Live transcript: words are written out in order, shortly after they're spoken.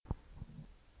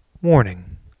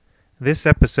Warning: this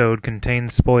episode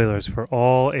contains spoilers for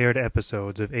all aired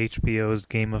episodes of HBO's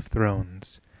Game of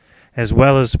Thrones, as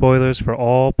well as spoilers for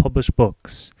all published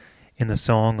books in the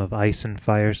Song of Ice and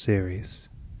Fire series.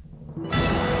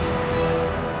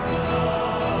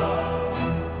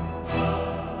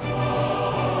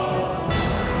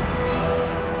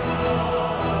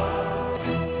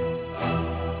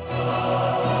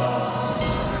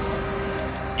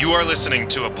 You are listening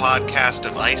to a podcast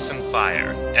of Ice and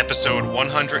Fire, episode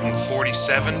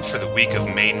 147 for the week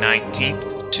of May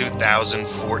 19th,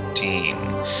 2014.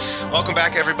 Welcome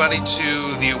back, everybody,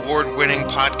 to the award-winning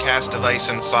podcast of Ice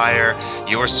and Fire,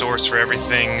 your source for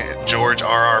everything George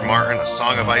R.R. Martin, A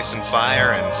Song of Ice and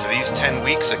Fire, and for these 10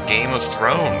 weeks, A Game of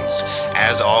Thrones.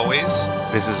 As always,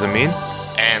 this is Amin.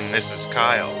 And this is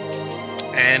Kyle.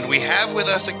 And we have with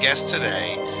us a guest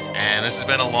today. And this has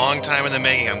been a long time in the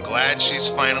making. I'm glad she's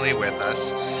finally with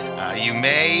us. You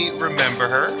may remember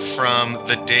her from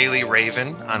The Daily Raven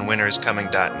on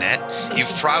winteriscoming.net.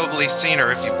 You've probably seen her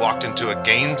if you've walked into a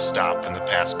GameStop in the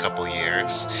past couple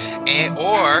years.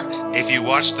 Or if you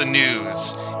watch the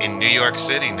news in New York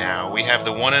City now, we have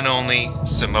the one and only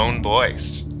Simone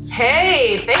Boyce.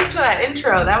 Hey, thanks for that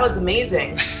intro. That was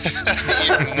amazing.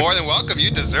 You're more than welcome.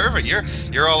 You deserve it.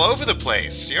 You're all over the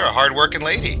place. You're a hard-working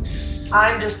lady.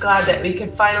 I'm just glad that we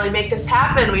could finally make this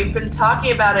happen. We've been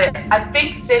talking about it, I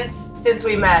think, since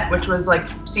we met, which was like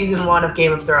season 1 of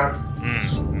Game of Thrones.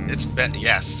 It's been,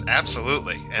 yes,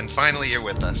 absolutely. And finally you're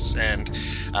with us, and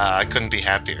I couldn't be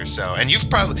happier. So, and you've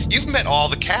met all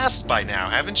the cast by now,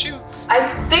 haven't you? I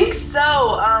think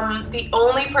so. The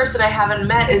only person I haven't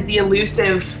met is the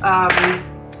elusive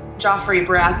Joffrey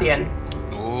Baratheon.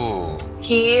 Ooh.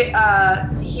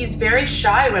 He's very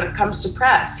shy when it comes to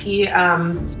press. He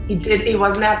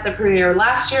wasn't at the premiere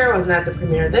last year, wasn't at the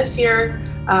premiere this year,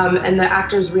 and the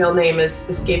actor's real name is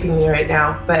escaping me right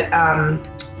now. But I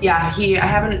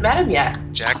haven't met him yet.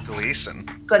 Jack Gleason.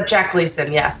 But Jack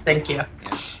Gleason, yes, thank you.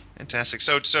 Yeah, fantastic.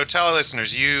 So tell our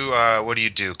listeners, what do you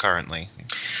do currently?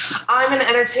 I'm an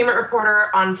entertainment reporter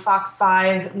on Fox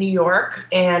 5 New York,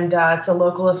 and it's a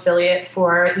local affiliate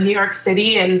for New York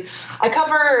City, and I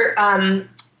cover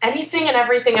anything and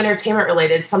everything entertainment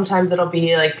related. Sometimes it'll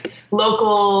be like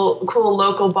cool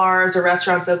local bars or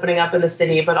restaurants opening up in the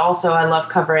city, but also I love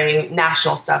covering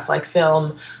national stuff like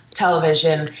film,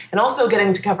 television, and also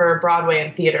getting to cover Broadway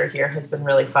and theater here has been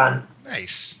really fun.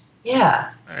 Nice. Yeah.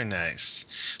 Very nice.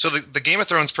 So the Game of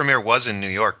Thrones premiere was in New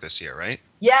York this year, right?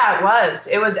 Yeah, it was.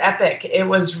 It was epic. It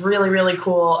was really, really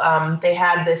cool. They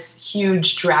had this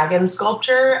huge dragon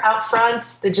sculpture out front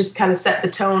that just kind of set the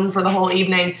tone for the whole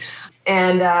evening.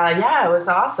 And it was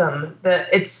awesome.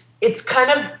 It's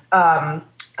kind of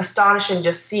astonishing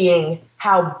just seeing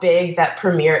how big that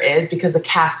premiere is because the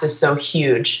cast is so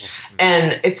huge.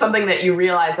 And it's something that you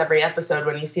realize every episode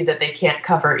when you see that they can't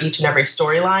cover each and every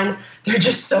storyline. There are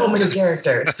just so many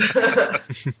characters.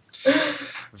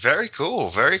 Very cool.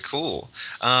 Very cool.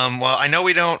 Well, I know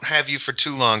we don't have you for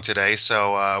too long today,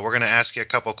 so we're going to ask you a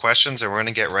couple questions, and we're going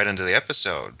to get right into the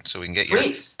episode so we can get your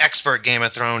expert Game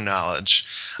of Thrones knowledge.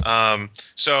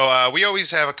 So we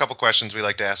always have a couple questions we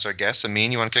like to ask our guests.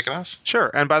 Amin, you want to kick it off? Sure.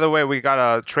 And by the way, we got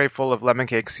a tray full of lemon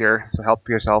cakes here, so help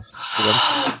yourself to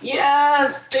them.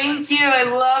 Yes, thank you. I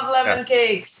love lemon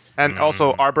cakes. And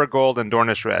also Arbor Gold and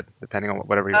Dornish Red, depending on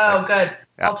whatever you like. Oh, good.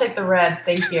 Yeah. I'll take the red.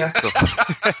 Thank you.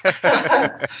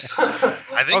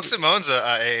 I think Simone's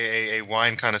a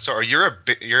wine connoisseur. Or you're a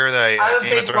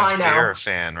Game of Thrones beer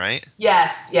fan, right?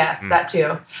 Yes, that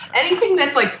too. Anything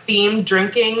that's like themed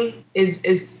drinking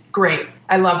is great.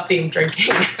 I love themed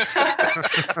drinking.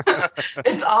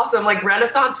 It's awesome. Like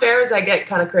Renaissance fairs, I get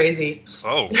kind of crazy.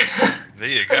 Oh, there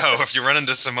you go. If you run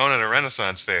into Simone at a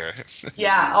Renaissance fair.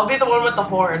 Yeah, I'll be the one with the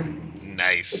horn.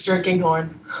 Nice. The drinking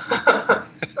horn.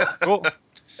 Cool.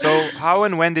 So how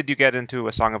and when did you get into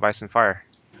A Song of Ice and Fire?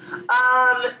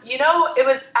 It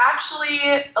was actually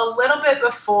a little bit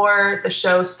before the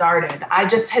show started. I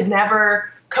just had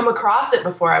never come across it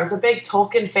before. I was a big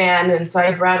Tolkien fan, and so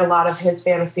I'd read a lot of his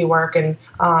fantasy work and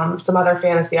some other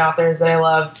fantasy authors that I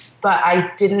love, but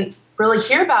I didn't really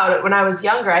hear about it when I was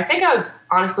younger. I think I was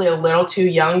honestly a little too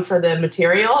young for the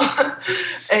material.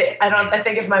 I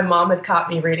think if my mom had caught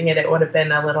me reading it, it would have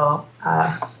been a little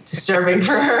disturbing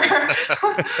for her.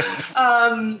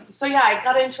 I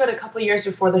got into it a couple years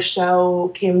before the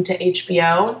show came to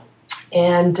HBO,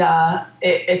 and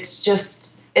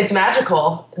it's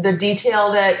magical. The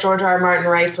detail that George R.R. Martin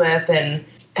writes with and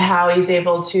how he's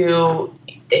able to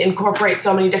incorporate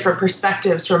so many different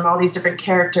perspectives from all these different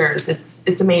characters.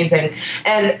 It's amazing.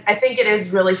 And I think it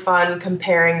is really fun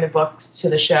comparing the books to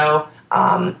the show.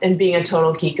 and being a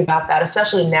total geek about that,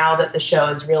 especially now that the show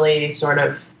is really sort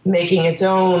of making its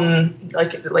own,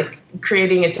 like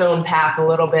creating its own path a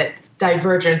little bit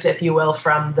divergent, if you will,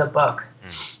 from the book.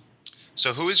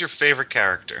 So who is your favorite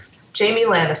character? Jaime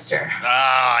Lannister.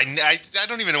 I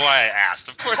don't even know why I asked.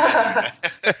 Of course I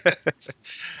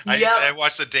knew that. I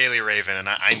watched the Daily Raven, and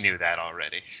I knew that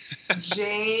already.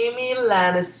 Jaime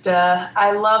Lannister.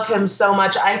 I love him so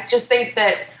much. I just think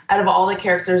that out of all the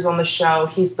characters on the show,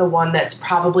 he's the one that's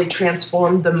probably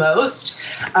transformed the most.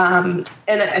 And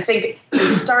I think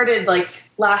it started like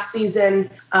last season.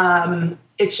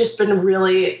 It's just been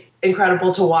really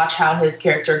incredible to watch how his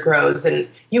character grows. And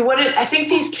I think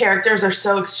these characters are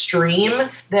so extreme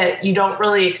that you don't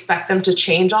really expect them to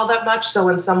change all that much. So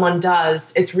when someone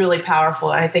does, it's really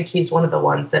powerful. And I think he's one of the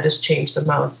ones that has changed the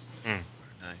most.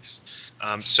 Nice.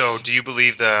 So do you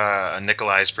believe the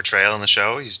Nikolai's portrayal in the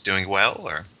show? He's doing well,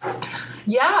 or?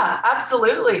 Yeah,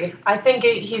 absolutely. I think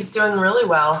he's doing really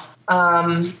well.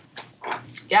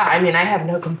 Yeah, I mean, I have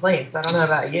no complaints. I don't know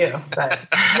about you,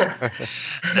 but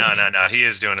No. He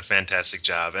is doing a fantastic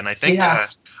job, and I think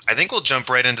we'll jump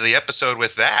right into the episode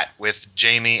with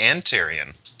Jaime and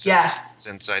Tyrion.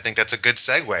 Since I think that's a good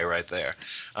segue right there.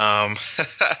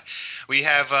 We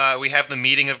have the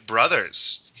meeting of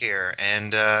brothers here,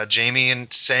 and Jaime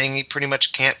and saying he pretty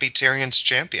much can't be Tyrion's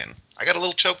champion. I got a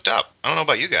little choked up. I don't know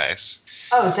about you guys.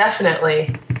 Oh,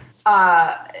 definitely.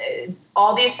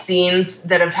 All these scenes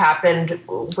that have happened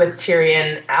with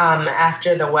Tyrion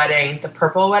after the wedding, the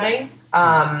purple wedding,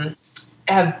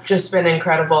 have just been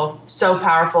incredible. So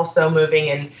powerful, so moving,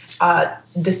 and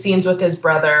the scenes with his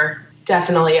brother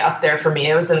definitely up there for me.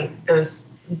 It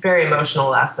was very emotional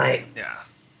last night. Yeah.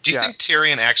 Do you think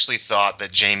Tyrion actually thought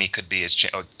that Jaime could be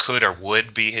or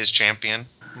would be his champion?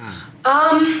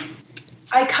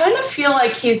 I kind of feel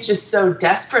like he's just so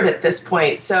desperate at this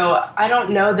point. So I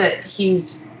don't know that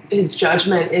his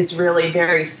judgment is really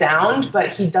very sound, but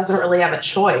he doesn't really have a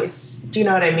choice. Do you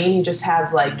know what I mean? He just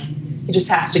has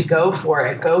to go for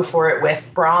it with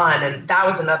Bronn. And that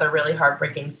was another really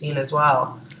heartbreaking scene as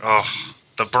well. Oh,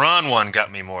 the Bronn one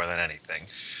got me more than anything.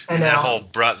 And that whole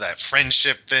that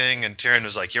friendship thing, and Tyrion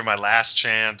was like, "You're my last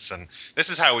chance," and this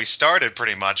is how we started.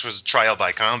 Pretty much was trial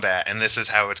by combat, and this is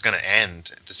how it's going to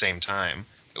end at the same time.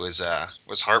 It was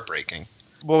heartbreaking.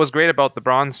 What was great about the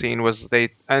Bronze scene was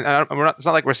it's not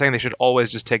like we're saying they should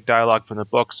always just take dialogue from the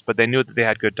books, but they knew that they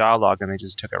had good dialogue and they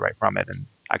just took it right from it and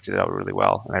acted it out really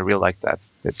well. And I really liked that.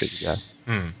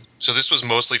 So this was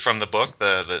mostly from the book.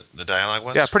 The dialogue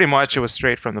was. Yeah, pretty much. It was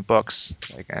straight from the books,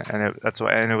 that's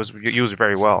why, and it was used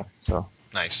very well. So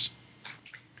nice.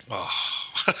 Oh.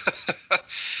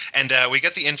 And we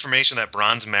get the information that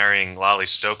Bronn's marrying Lolly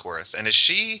Stokeworth, and is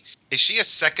she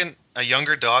a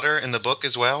younger daughter in the book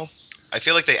as well? I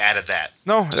feel like they added that.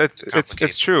 No,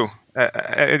 it's true.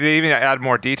 They even add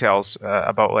more details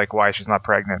about like why she's not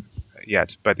pregnant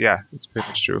yet. But yeah, it's pretty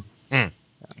much true.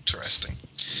 Interesting.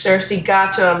 Cersei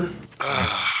got him.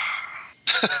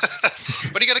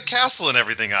 But he got a castle and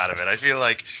everything out of it. I feel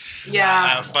like.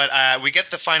 Yeah. But we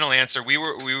get the final answer. We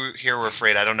were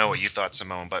afraid. I don't know what you thought,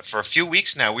 Simone, but for a few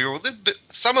weeks now, we were a little bit.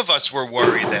 Some of us were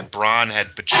worried that Bronn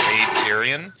had betrayed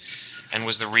Tyrion, and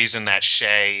was the reason that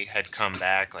Shae had come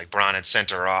back. Like Bronn had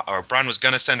sent her off, or Bronn was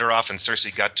gonna send her off, and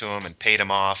Cersei got to him and paid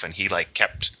him off, and he like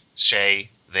kept Shae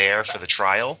there for the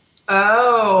trial.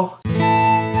 Oh.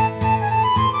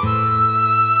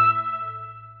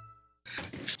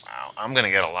 Wow, I'm gonna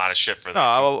get a lot of shit for that.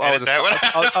 No, I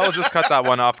will just cut that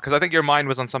one off because I think your mind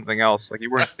was on something else. Like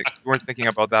you weren't thinking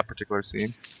about that particular scene.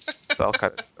 So I'll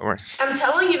cut it. Don't worry. I'm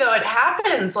telling you though, it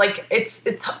happens. Like it's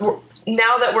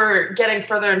now that we're getting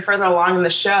further and further along in the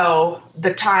show,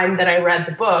 the time that I read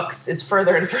the books is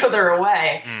further and further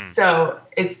away. So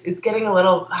it's getting a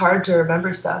little hard to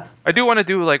remember stuff. I do want to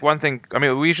do like one thing. I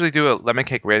mean, we usually do a lemon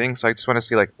cake rating, so I just want to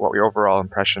see like what your overall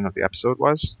impression of the episode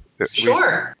was.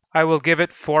 Sure. I will give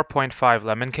it 4.5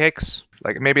 lemon cakes.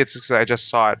 Like maybe it's because I just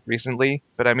saw it recently,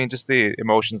 but I mean, just the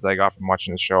emotions that I got from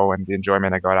watching the show and the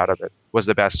enjoyment I got out of it was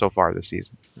the best so far this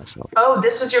season myself. Oh,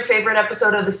 this was your favorite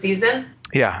episode of the season?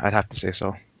 Yeah, I'd have to say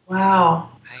so. Wow.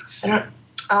 Nice.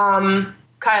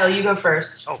 Kyle, you go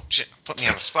first. Oh, shit, put me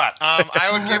on the spot. I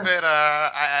would give it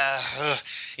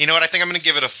you know what? I think I'm going to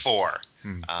give it a 4.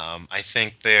 I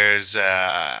think there's.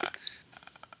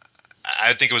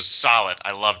 I think it was solid.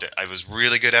 I loved it. It was a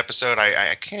really good episode.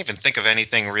 I can't even think of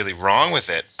anything really wrong with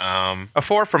it. A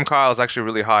 4 from Kyle is actually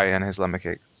really high in his lemon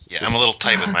cakes. Yeah, I'm a little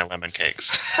tight with my lemon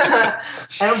cakes. I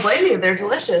don't blame you. They're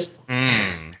delicious.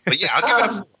 But yeah,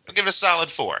 I'll give it a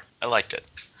solid 4. I liked it.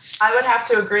 I would have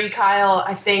to agree, Kyle.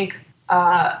 I think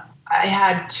I I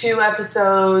had 2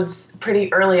 episodes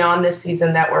pretty early on this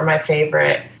season that were my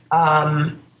favorite.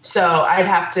 So I'd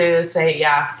have to say,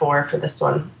 4 for this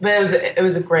one. But it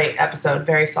was a great episode,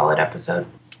 very solid episode.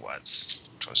 Twas.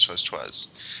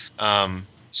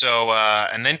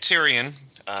 And then Tyrion,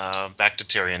 back to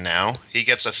Tyrion now. He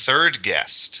gets a third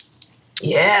guest.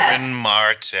 Yes. Oberyn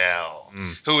Martell,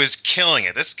 who is killing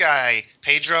it. This guy,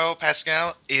 Pedro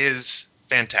Pascal, is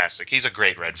fantastic. He's a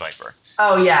great Red Viper.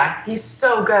 Oh, yeah. He's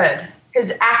so good.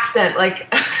 His accent, like,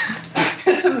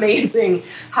 it's amazing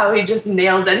how he just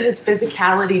nails it. And his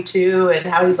physicality, too, and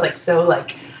how he's, like, so,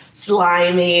 like,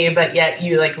 slimy, but yet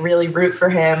you, like, really root for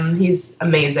him. He's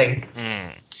amazing.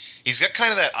 He's got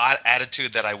kind of that odd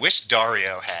attitude that I wish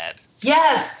Dario had.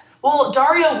 Yes. Well,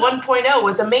 Dario 1.0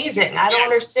 was amazing. I don't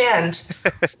understand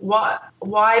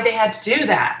why they had to do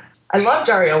that. I love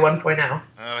Dario 1.0.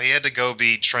 Oh, he had to go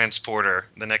be transporter,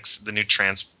 the new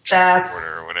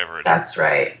transporter or whatever it is. That's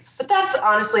right. But that's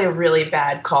honestly a really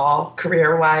bad call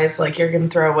career-wise. Like, you're going to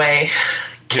throw away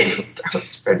Game of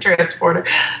Thrones for transporter.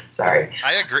 Sorry.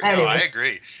 I agree. Anyways. No, I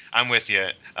agree. I'm with you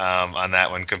on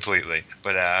that one completely.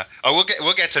 But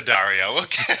we'll get to Dario. We'll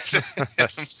get to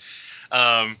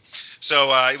him.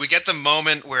 So we get the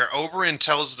moment where Oberyn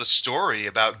tells the story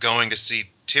about going to see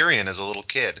Tyrion as a little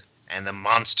kid and the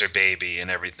monster baby and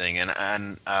everything.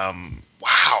 And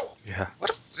wow,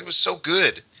 it was so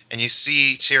good. And you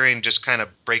see Tyrion just kind of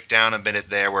break down a minute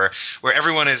there, where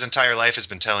everyone his entire life has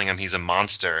been telling him he's a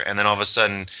monster, and then all of a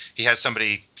sudden he has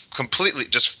somebody completely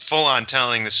just full on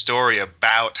telling the story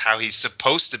about how he's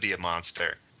supposed to be a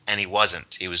monster, and he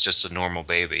wasn't. He was just a normal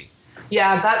baby.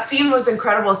 Yeah, that scene was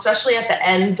incredible, especially at the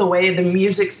end, the way the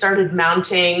music started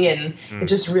mounting, and it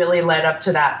just really led up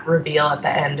to that reveal at the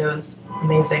end. It was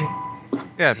amazing.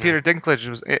 Yeah, Peter Dinklage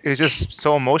was just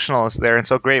so emotional there and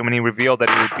so great when he revealed that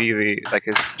he would be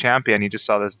his champion. You just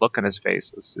saw this look on his face.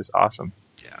 It was just awesome.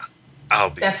 Yeah,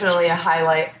 definitely a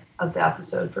highlight of the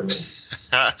episode for me.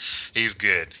 He's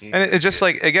good. And it's just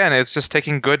like, again, it's just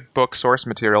taking good book source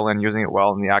material and using it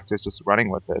well, and the actors just running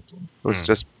with it. It was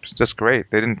just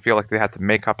great. They didn't feel like they had to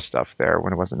make up stuff there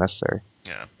when it wasn't necessary.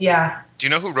 Yeah. Do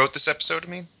you know who wrote this episode,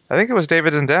 I think it was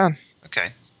David and Dan. Okay.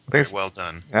 Very well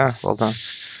done. Yeah, well done.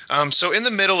 So in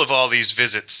the middle of all these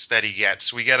visits that he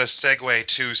gets, we get a segue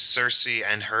to Cersei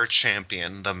and her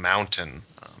champion, the Mountain.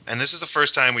 And this is the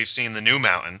first time we've seen the new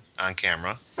Mountain on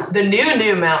camera. The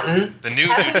new Mountain. The new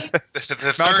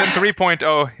the Mountain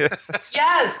 3.0.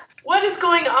 Yes. What is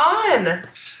going on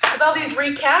with all these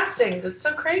recastings? It's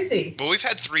so crazy. Well, we've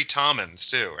had 3 Tommins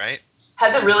too, right?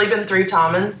 Has it really been 3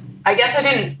 Tommins? I guess I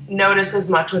didn't notice as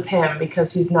much with him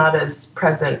because he's not as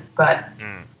present. But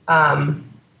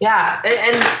yeah,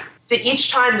 and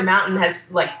each time the Mountain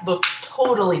has like looked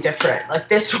totally different. Like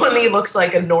this one, he looks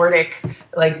like a Nordic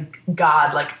like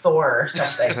god, like Thor or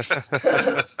something.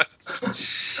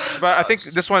 But I think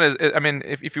this one is. I mean,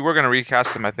 if you were going to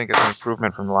recast him, I think it's an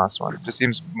improvement from the last one. It just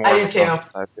seems more. I do too.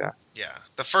 Type, yeah. Yeah,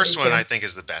 the first one I think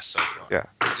is the best so far. Yeah,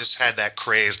 he just had that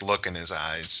crazed look in his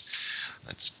eyes.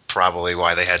 That's probably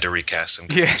why they had to recast him.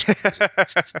 Yeah.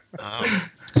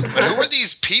 But who are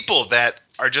these people that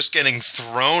are just getting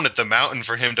thrown at the Mountain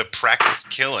for him to practice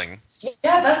killing?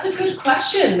 Yeah, that's a good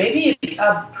question. Maybe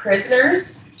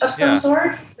prisoners of some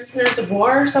sort, prisoners of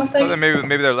war or something. Well,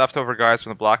 maybe they're leftover guys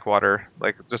from the Blackwater,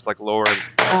 like just like lower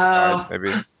guys,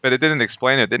 maybe. But it didn't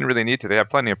explain it. They didn't really need to. They have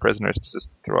plenty of prisoners to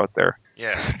just throw out there.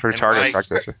 Yeah, for target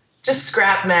practice. Just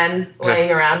scrap men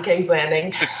laying around King's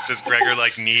Landing. Does Gregor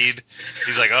need?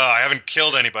 He's like, oh, I haven't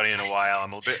killed anybody in a while.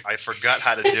 I forgot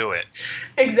how to do it.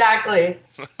 Exactly.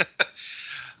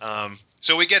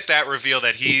 So we get that reveal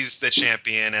that he's the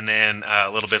champion, and then a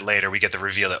little bit later we get the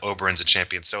reveal that Oberyn's a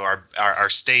champion. So our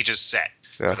stage is set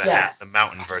for the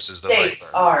Mountain versus the Stakes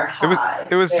Viper. are high.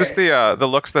 It was just the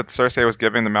looks that Cersei was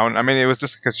giving the Mountain. I mean, it was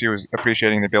just because she was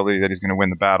appreciating the ability that he's going to win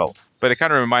the battle. But it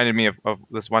kind of reminded me of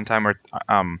this one time where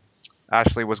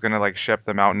Ashley was going to like ship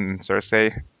the Mountain and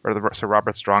Cersei, or Sir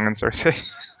Robert Strong and Cersei.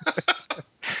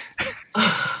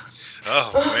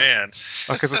 Oh man!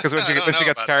 Because when she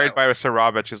gets carried by Sir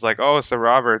Robert, she's like, "Oh, Sir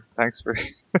Robert, thanks for."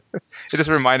 It just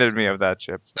reminded me of that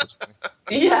ship. So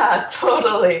yeah,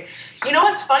 totally. You know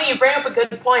what's funny? You bring up a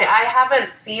good point. I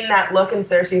haven't seen that look in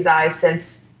Cersei's eyes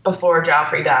since before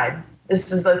Joffrey died.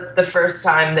 This is the first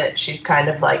time that she's kind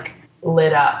of like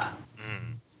lit up.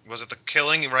 Was it the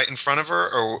killing right in front of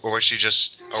her, or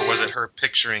was was it her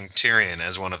picturing Tyrion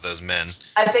as one of those men?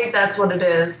 I think that's what it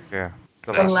is. Yeah,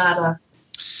 the latter.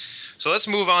 So let's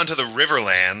move on to the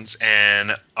Riverlands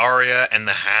and Arya and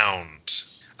the Hound.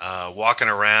 walking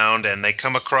around, and they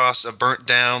come across a burnt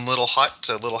down little hut,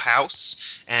 a little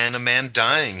house, and a man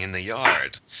dying in the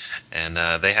yard. And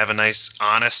they have a nice,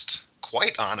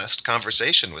 quite honest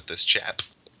conversation with this chap.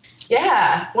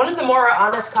 Yeah, one of the more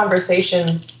honest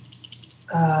conversations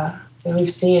that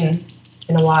we've seen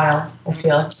in a while, I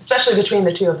feel, especially between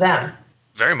the two of them.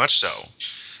 Very much so.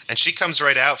 And she comes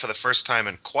right out for the first time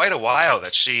in quite a while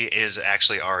that she is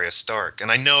actually Arya Stark. And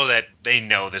I know that they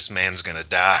know this man's gonna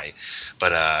die,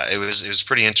 but it was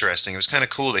pretty interesting. It was kind of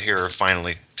cool to hear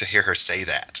her say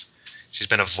that. She's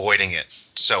been avoiding it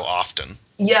so often.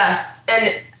 Yes,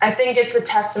 and I think it's a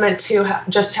testament to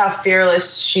just how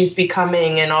fearless she's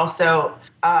becoming, and also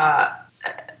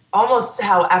almost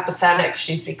how apathetic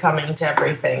she's becoming to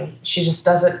everything. She just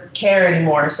doesn't care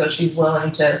anymore, so she's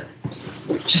willing to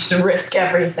just risk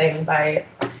everything by,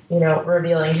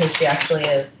 revealing who she actually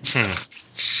is.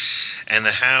 And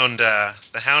the Hound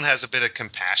has a bit of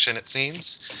compassion, it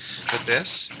seems, with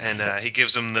this, and he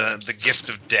gives him the gift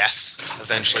of death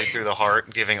eventually through the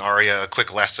heart, giving Arya a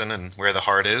quick lesson in where the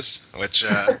heart is, which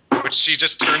she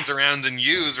just turns around and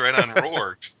uses right on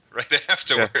Rourke right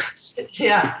afterwards.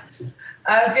 Yeah.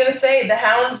 I was going to say, the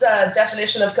Hound's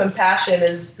definition of compassion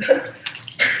is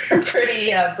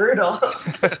pretty brutal.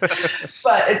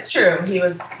 But it's true. He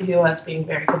was being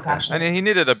very compassionate. And he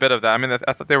needed a bit of that. I mean,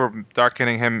 I thought they were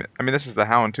darkening him. I mean, this is the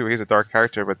Hound too. He's a dark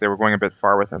character, but they were going a bit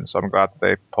far with him. So I'm glad that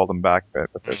they pulled him back a bit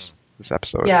with this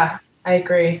episode. Yeah, I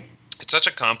agree. It's such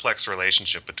a complex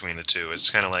relationship between the two. It's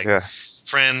kind of like Yeah.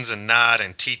 friends and not,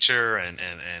 and teacher and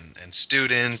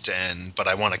student, but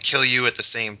I want to kill you at the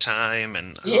same time.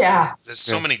 And there's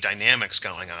so many dynamics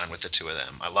going on with the two of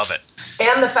them. I love it.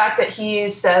 And the fact that he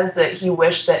says that he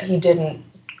wished that he didn't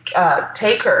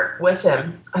take her with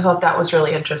him. I thought that was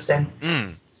really interesting.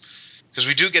 Because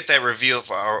we do get that reveal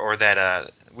or that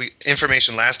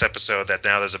information last episode that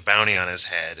now there's a bounty on his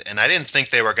head, and I didn't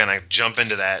think they were going to jump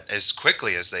into that as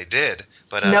quickly as they did.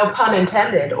 But no pun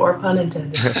intended, or pun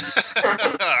intended.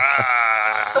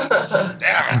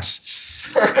 Damn it!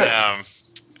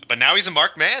 But now he's a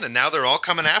marked man, and now they're all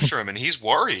coming after him, and he's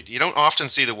worried. You don't often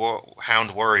see the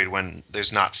Hound worried when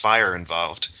there's not fire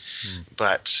involved.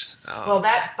 But well,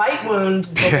 that bite wound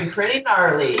is looking pretty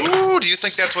gnarly. Ooh, do you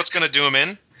think that's what's going to do him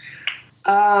in?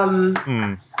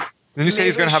 Didn't you say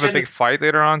he's going to have a big fight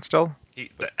later on still?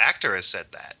 The actor has said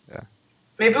that. Yeah.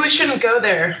 Maybe we shouldn't go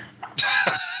there.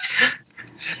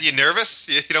 You nervous?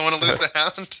 You don't want to lose the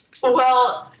Hound?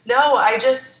 Well, no,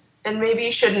 and maybe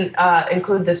you shouldn't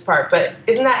include this part, but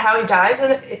isn't that how he dies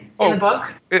in the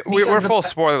book? We're full of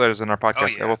spoilers in our podcast. Oh,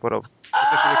 yeah. We'll put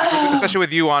especially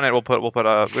with you on it. We'll put we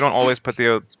don't always put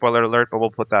the spoiler alert, but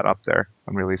we'll put that up there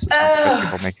when releases because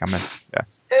people may come in. Yeah.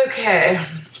 Okay,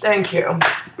 thank you.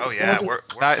 Oh yeah, we're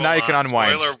now you can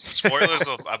unwind. Spoilers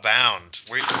abound.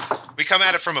 We come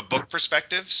at it from a book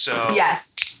perspective, so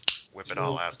yes, whip it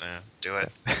all out there. Do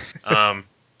it.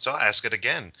 So I'll ask it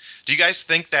again. Do you guys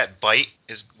think that bite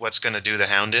is what's going to do the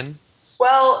Hound in?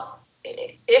 Well,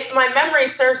 if my memory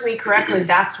serves me correctly,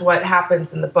 that's what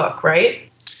happens in the book, right?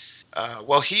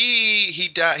 Well, he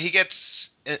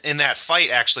gets in that fight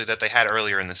actually that they had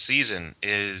earlier in the season.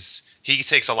 He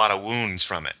takes a lot of wounds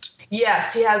from it.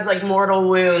 Yes, he has like mortal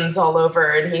wounds all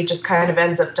over, and he just kind of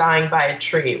ends up dying by a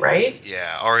tree, right?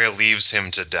 Yeah, Arya leaves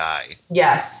him to die.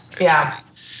 Yes, yeah.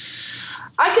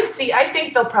 I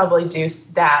think they'll probably do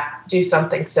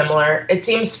something similar. It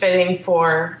seems fitting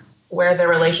for where their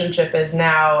relationship is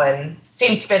now, and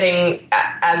seems fitting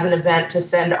as an event to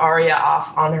send Arya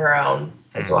off on her own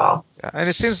as well. Yeah, and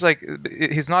it seems like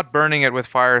he's not burning it with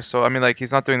fire, so I mean, like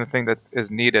he's not doing the thing that is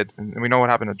needed. And we know what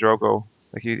happened to Drogo.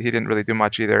 Like he didn't really do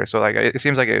much either. So like it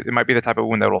seems like it might be the type of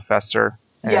wound that will fester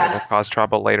and will cause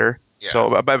trouble later. Yeah.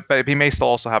 So, but he may still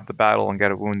also have the battle and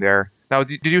get a wound there. Now,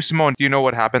 did you, Simone? Do you know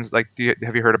what happens? Like,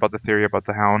 have you heard about the theory about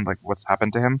the Hound? Like, what's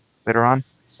happened to him later on?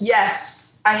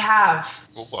 Yes, I have.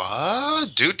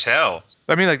 What? Do tell.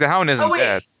 I mean, like the Hound isn't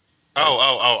dead.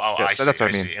 Oh! Yeah, I see. that's what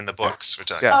I mean. See. In the books, we're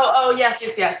talking. Yeah. Oh, yes.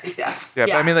 Yeah,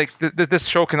 but I mean, like this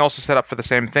show can also set up for the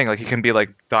same thing. Like he can be like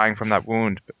dying from that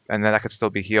wound, and then that could still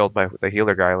be healed by the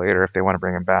healer guy later if they want to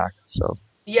bring him back. So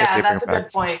yeah, that's a good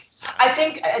point. I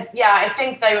think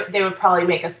they would probably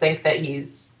make us think that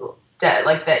he's dead,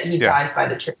 like that he dies by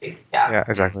the tree. Yeah,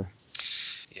 exactly.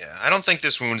 Yeah, I don't think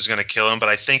this wound is going to kill him, but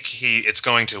I think it's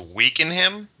going to weaken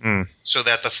him so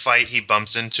that the fight he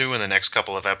bumps into in the next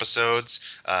couple of episodes,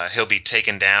 he'll be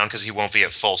taken down because he won't be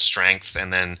at full strength,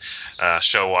 and then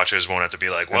show watchers won't have to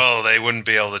be like, well, they wouldn't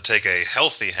be able to take a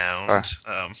healthy Hound.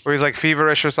 Or he's like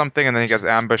feverish or something, and then he gets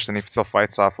ambushed, and he still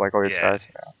fights off like all these guys.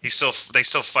 Yeah. They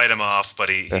still fight him off, but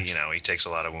he takes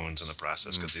a lot of wounds in the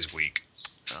process because he's weak.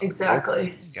 Exactly.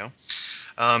 There you go.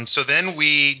 So then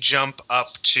we jump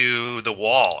up to the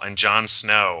wall and Jon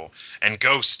Snow, and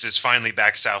Ghost is finally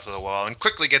back south of the wall and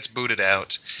quickly gets booted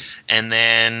out. And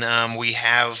then we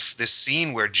have this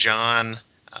scene where Jon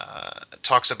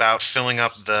talks about filling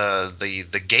up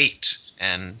the gate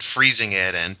and freezing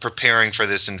it and preparing for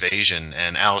this invasion.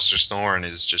 And Alistair Thorne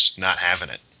is just not having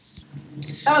it.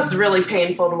 That was really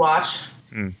painful to watch.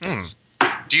 Hmm.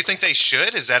 Do you think they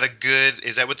should? Is that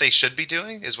what they should be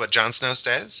doing? Is what Jon Snow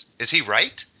says? Is he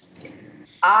right?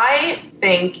 I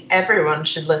think everyone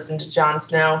should listen to Jon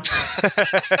Snow.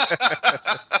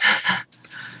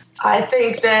 I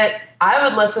think that I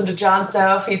would listen to Jon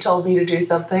Snow if he told me to do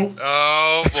something.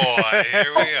 Oh boy,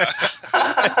 here we go.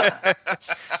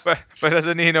 but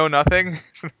doesn't he know nothing?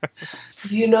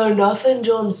 You know nothing,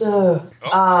 Jon Snow.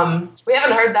 We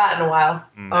haven't heard that in a while.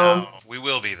 No, we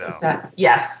will be So though. sad.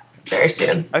 Yes, very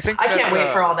soon. I think I can't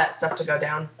wait for all that stuff to go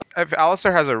down. If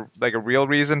Alistair has a real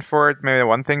reason for it, maybe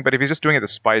one thing. But if he's just doing it to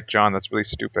spite John, that's really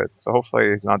stupid. So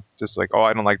hopefully he's not just like, oh,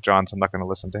 I don't like John, so I'm not going to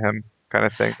listen to him, kind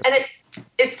of thing. And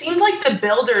it seemed like the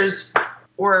builders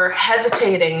were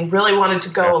hesitating, really wanted to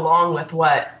go along with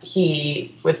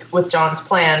with John's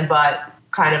plan, but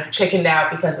kind of chickened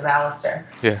out because of Alistair.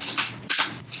 Yeah.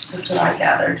 That's what I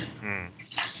gathered.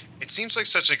 It seems like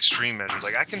such extreme measures.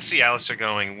 Like I can see Alistair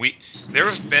going. There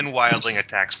have been wildling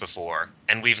attacks before,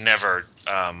 and we've never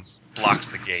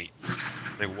blocked the gate.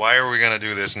 Like, why are we gonna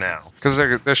do this now? Because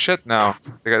they're shit now.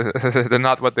 They're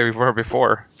not what they were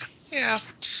before. Yeah,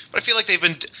 but I feel like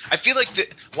I feel like the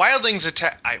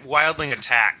wildling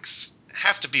attacks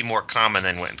have to be more common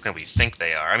than we think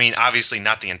they are. I mean, obviously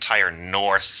not the entire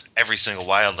North. Every single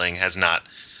wildling has not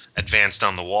advanced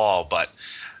on the wall, but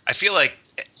I feel like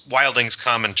wildlings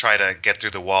come and try to get through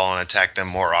the wall and attack them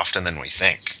more often than we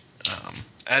think.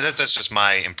 That's just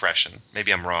my impression.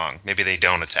 Maybe I'm wrong. Maybe they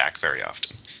don't attack very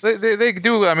often. They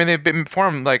do. I mean, they've been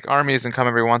formed like armies and come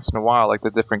every once in a while, like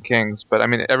the different kings. But I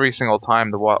mean, every single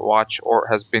time the Watch or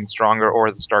has been stronger, or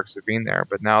the Starks have been there.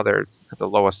 But now they're at the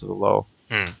lowest of the low.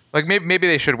 Like maybe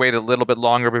they should wait a little bit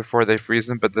longer before they freeze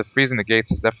them. But the freezing the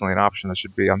gates is definitely an option that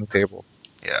should be on the table.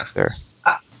 Yeah. There.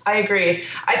 I agree.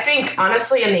 I think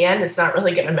honestly, in the end, it's not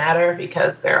really going to matter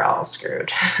because they're all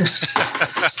screwed.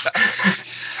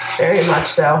 Very much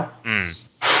so.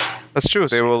 That's true.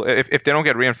 They will if they don't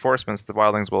get reinforcements, the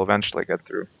wildlings will eventually get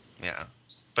through. Yeah,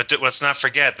 but let's not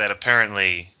forget that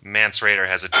apparently Mance Rayder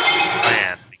has a different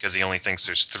plan because he only thinks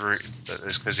there's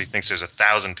because he thinks there's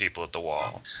 1,000 people at the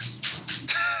wall.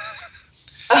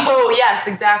 Oh yes,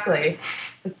 exactly.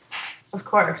 Of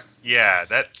course. Yeah,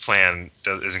 that plan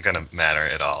isn't going to matter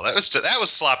at all. That was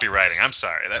sloppy writing. I'm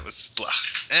sorry. That was blah.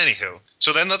 Anywho,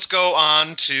 so then let's go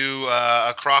on to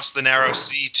across the narrow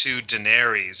sea to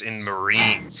Daenerys in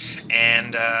Meereen,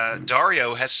 and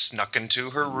Dario has snuck into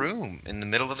her room in the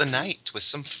middle of the night with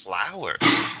some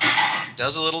flowers.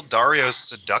 Does a little Dario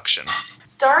seduction.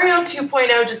 Dario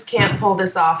 2.0 just can't pull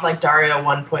this off like Dario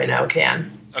 1.0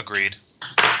 can. Agreed.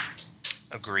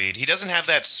 He doesn't have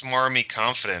that smarmy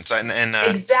confidence, and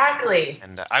exactly.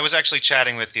 And I was actually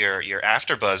chatting with your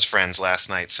AfterBuzz friends last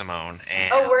night, Simone.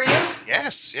 And oh, were you?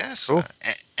 Yes. Cool.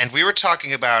 And we were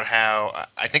talking about how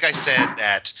I think I said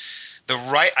that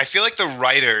I feel like the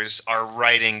writers are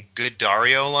writing good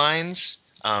Dario lines,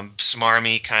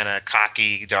 smarmy, kind of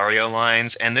cocky Dario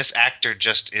lines, and this actor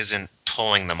just isn't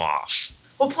pulling them off.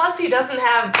 Well, plus he doesn't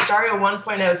have Dario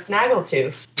 1.0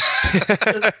 snaggletooth.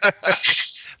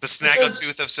 The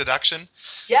snaggletooth of seduction?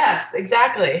 Yes,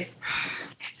 exactly.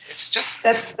 It's just...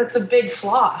 That's a big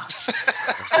flaw.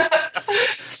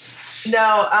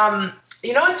 No,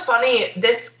 you know what's funny?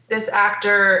 This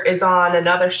actor is on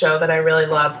another show that I really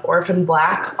love, Orphan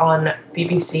Black on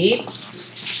BBC.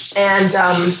 And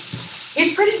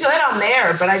he's pretty good on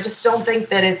there, but I just don't think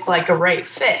that it's like a right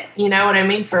fit. You know what I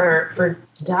mean? For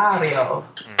Dario.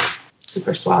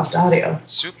 Super suave Dario.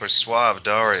 Super suave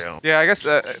Dario. Yeah, I guess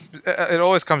it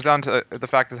always comes down to the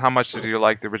fact is how much did you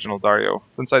like the original Dario?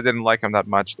 Since I didn't like him that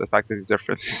much, the fact that he's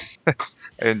different, I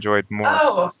enjoyed more.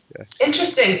 Oh, yeah.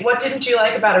 Interesting. What didn't you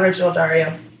like about original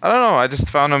Dario? I don't know. I just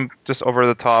found him just over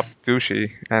the top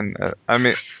douchey, and I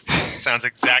mean, sounds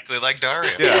exactly like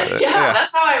Dario. Yeah,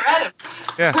 that's how I read him.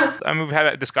 Yeah, I mean, we've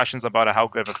had discussions about how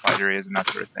good of a fighter he is and that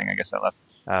sort of thing. I guess I left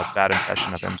a bad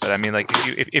impression of him. But I mean, like,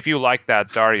 if you like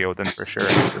that Dario, then for sure, I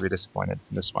guess you'll be disappointed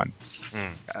in this one.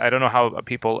 I don't know how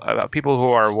people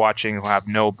who are watching who have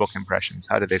no book impressions,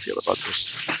 how do they feel about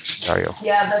this Dario?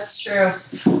 Yeah, that's true.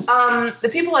 The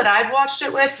people that I've watched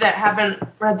it with that haven't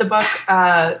read the book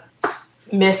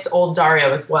miss old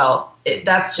Dario as well.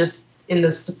 It's in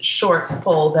this short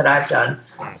poll that I've done.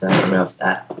 So I don't know if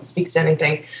that speaks to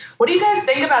anything. What do you guys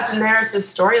think about Daenerys'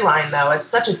 storyline, though? It's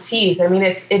such a tease. I mean,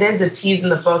 it is a tease in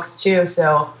the books, too,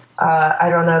 so I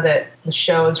don't know that the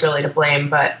show is really to blame,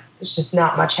 but there's just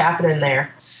not much happening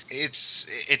there.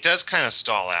 It does kind of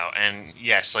stall out, and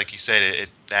yes, like you said,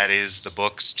 that is the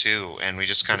books too, and we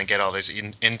just kind of get all these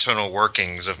internal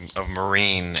workings of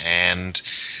Marine, and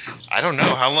I don't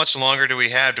know how much longer do we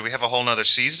have? Do we have a whole nother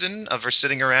season of her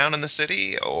sitting around in the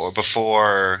city, or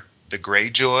before the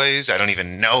Greyjoys? I don't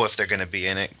even know if they're going to be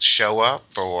in it, show up,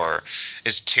 or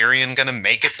is Tyrion going to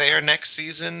make it there next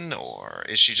season, or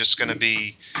is she just going to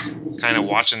be kind of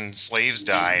watching slaves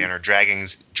die and her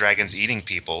dragons eating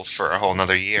people for a whole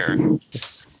nother year?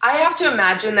 I have to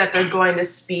imagine that they're going to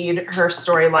speed her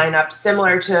storyline up,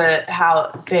 similar to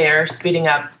how they're speeding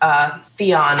up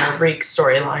Theon or Reek's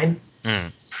storyline.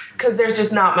 Because there's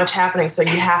just not much happening, so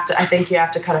I think you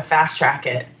have to kind of fast track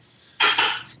it.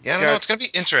 Yeah, I don't know. It's going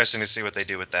to be interesting to see what they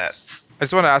do with that. I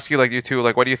just want to ask you, like, you two,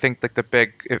 like, what do you think, like, the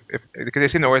big, if because they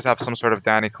seem to always have some sort of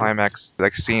Dany climax,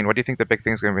 like, scene. What do you think the big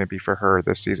thing's going to be for her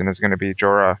this season? Is it going to be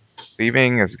Jorah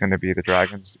leaving? Is it going to be the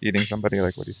dragons eating somebody?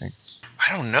 Like, what do you think?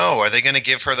 I don't know. Are they going to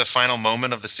give her the final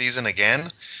moment of the season again?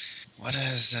 What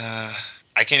is?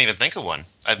 I can't even think of one.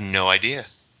 I have no idea.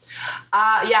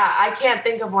 Yeah, I can't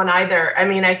think of one either. I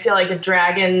mean, I feel like a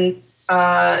dragon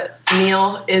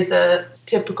meal is a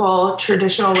typical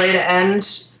traditional way to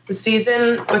end the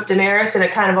season with Daenerys, and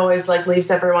it kind of always like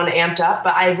leaves everyone amped up.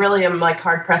 But I really am like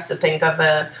hard pressed to think of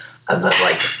a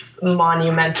like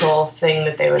monumental thing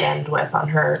that they would end with on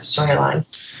her storyline.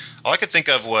 All I could think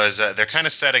of was they're kind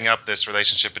of setting up this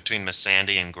relationship between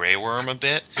Missandei and Grey Worm a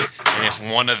bit, and if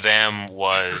one of them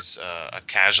was a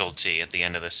casualty at the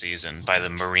end of the season by the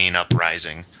Marine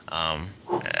uprising, I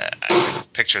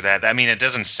could picture that. I mean, it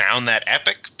doesn't sound that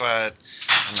epic, but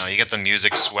I don't know. You get the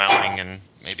music swelling, and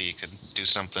maybe you could do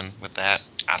something with that.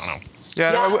 I don't know.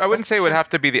 Yeah, I wouldn't say it would have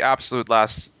to be the absolute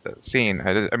last scene.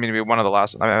 I mean, it'd be one of the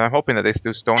last. I'm hoping that they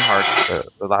do Stoneheart,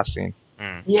 the last scene.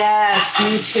 Yes,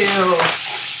 me too.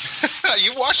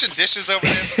 You washing dishes over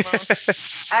there, Simone?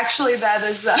 Actually, that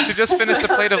is. She just finished a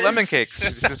plate of lemon cakes.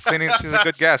 She's just cleaning. She's a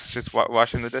good guest. Just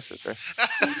washing the dishes, right?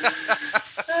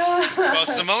 Well,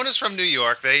 Simone is from New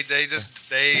York. They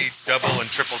double and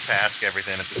triple task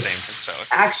everything at the same time. So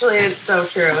it's so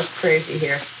true. It's crazy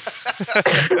here.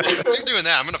 well, since you're doing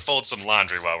that, I'm going to fold some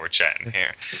laundry while we're chatting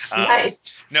here.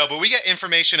 Nice. No, but we get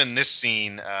information in this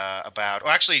scene about.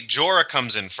 Well, actually, Jorah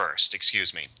comes in first.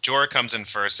 Excuse me. Jorah comes in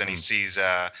first, and he sees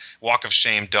Walk of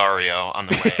Shame Dario on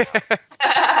the way.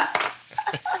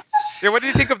 Yeah, what do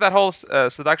you think of that whole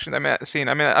seduction scene?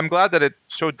 I mean, I'm glad that it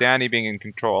showed Dany being in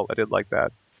control. I did like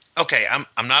that. Okay,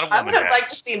 I'm not a woman. I would have liked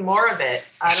to see more of it.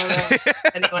 I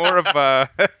don't know. More of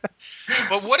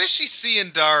But what does she see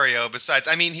in Dario besides?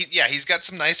 I mean, he's got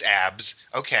some nice abs.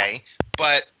 Okay,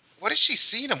 but what does she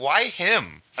see in him? Why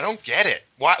him? I don't get it.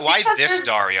 Why Because this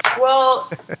Dario?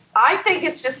 Well, I think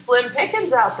it's just slim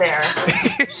pickings out there.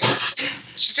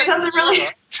 She's She got doesn't really.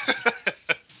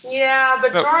 Jorah. Yeah,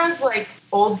 but No. Jorah's like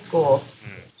old school.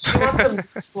 She wants some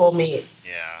school meat.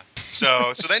 Yeah.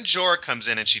 So then Jorah comes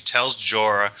in and she tells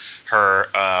Jorah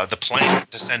the plan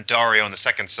to send Dario and the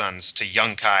Second Sons to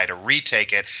Yunkai to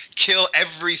retake it, kill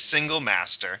every single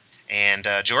master. And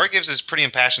Jorah gives his pretty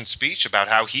impassioned speech about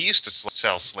how he used to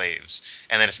sell slaves,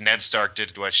 and that if Ned Stark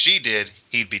did what she did,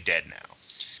 he'd be dead now.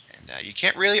 And you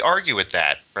can't really argue with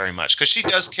that very much because she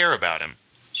does care about him.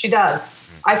 She does.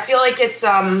 I feel like it's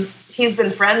he's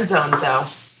been friend zoned though.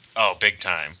 Oh, big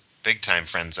time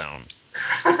friend zone.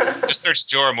 Just search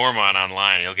Jorah Mormont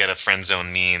online. You'll get a friend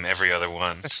zone meme every other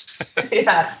one.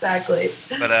 Yeah, exactly.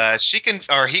 But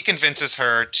he convinces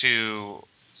her to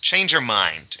change her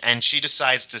mind, and she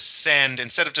decides to send,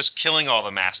 instead of just killing all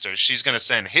the masters, she's going to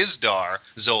send his Dar,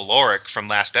 Zoloric from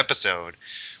last episode,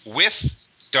 with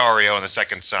Dario and the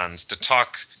Second Sons to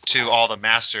talk to all the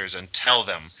masters and tell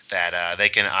them that they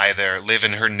can either live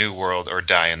in her new world or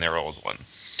die in their old one.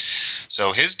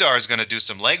 So his Dar is going to do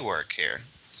some legwork here.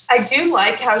 I do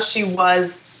like how she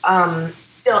was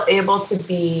still able to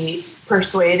be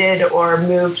persuaded or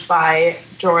moved by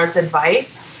Jorah's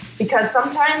advice, because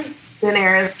sometimes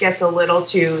Daenerys gets a little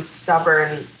too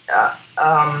stubborn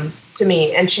to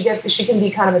me, and she can be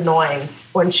kind of annoying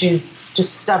when she's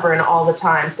just stubborn all the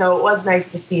time. So it was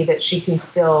nice to see that she can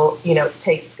still,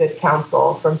 take good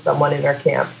counsel from someone in her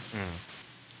camp.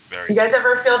 You guys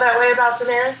ever feel that way about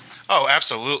Daenerys? Oh,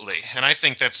 absolutely, and I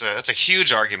think that's a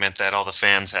huge argument that all the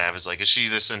fans have. Is like, is she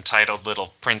this entitled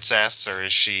little princess, or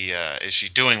is she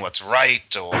doing what's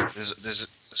right? Or there's this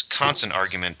constant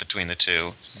argument between the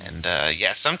two, and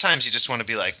yeah, sometimes you just want to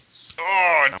be like,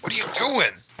 Oh, what are you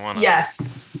doing? Yes.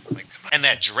 Like, and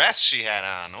that dress she had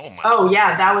on. Oh my. Oh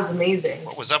yeah, that was amazing.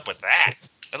 What was up with that?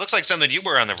 It looks like something you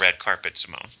wear on the red carpet,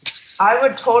 Simone. I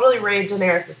would totally raid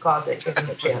Daenerys' closet given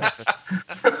the chance.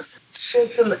 She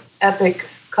has some epic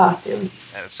costumes.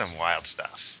 That is some wild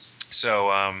stuff.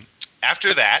 So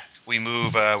after that, we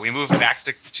move back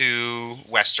to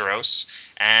Westeros,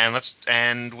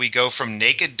 and we go from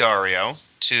naked Dario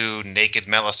to naked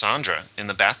Melisandre in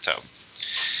the bathtub,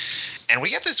 and we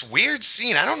get this weird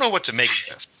scene. I don't know what to make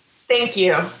of this. Thank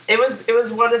you. It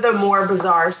was one of the more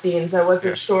bizarre scenes. I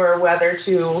wasn't sure whether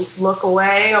to look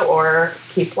away or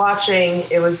keep watching.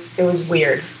 It was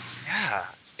weird. Yeah.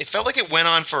 It felt like it went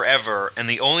on forever, and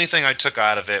the only thing I took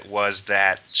out of it was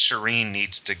that Shireen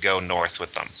needs to go north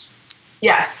with them.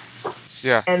 Yes.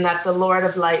 Yeah. And that the Lord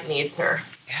of Light needs her.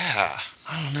 Yeah.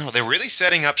 I don't know. They're really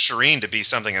setting up Shireen to be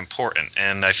something important,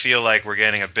 and I feel like we're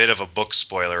getting a bit of a book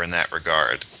spoiler in that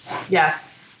regard.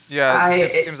 Yes. Yeah,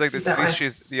 it seems like seems at that least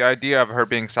way. the idea of her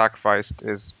being sacrificed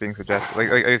is being suggested. Like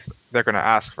they're going to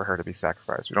ask for her to be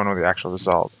sacrificed. We don't know the actual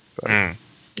result. But. Mm.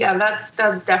 Yeah,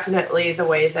 that's definitely the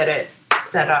way that it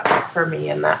set up for me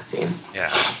in that scene. Yeah.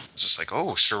 It's just like,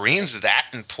 oh, Shireen's that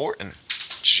important.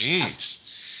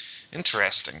 Jeez.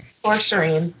 Interesting. Or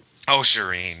Shireen. Oh,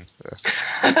 Shireen.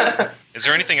 I Is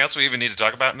there anything else we even need to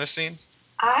talk about in this scene?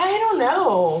 don't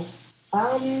know.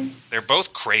 They're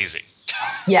both crazy.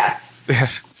 Yes.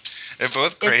 They're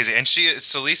both crazy, and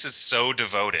Selyse is so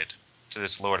devoted to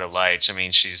this Lord of Light. I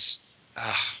mean, she's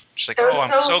like, oh,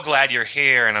 I'm so glad you're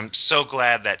here, and I'm so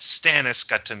glad that Stannis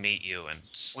got to meet you and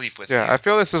sleep with you. I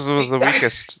feel this was the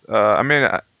weakest. I mean,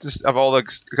 just of all the,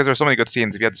 because there were so many good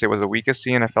scenes. If you had to say it was the weakest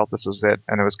scene, I felt this was it,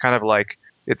 and it was kind of like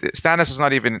Stannis was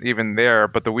not even there,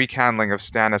 but the weak handling of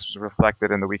Stannis was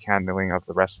reflected in the weak handling of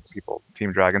the rest of the people,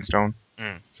 Team Dragonstone.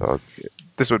 So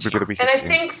this would be the weakest. And I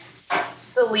think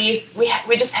Selyse,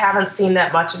 we just haven't seen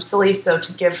that much of Selyse, so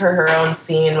to give her own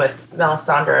scene with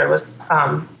Melisandre was,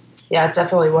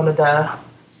 definitely one of the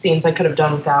scenes I could have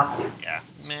done without. Yeah,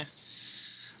 meh.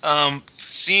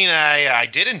 Scene I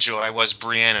did enjoy was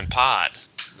Brienne and Pod,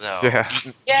 though.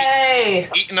 Yeah.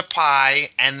 Eating a pie,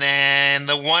 and then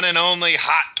the one and only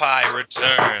hot pie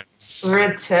returns.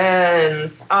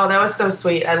 Oh, that was so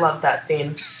sweet. I love that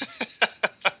scene.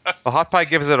 The hot pie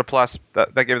gives it a plus.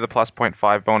 That gave it a plus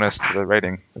 0.5 bonus to the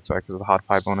rating. That's why, because of the hot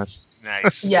pie bonus.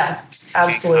 Nice. Yes,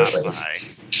 absolutely. Hot pie.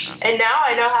 And now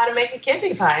I know how to make a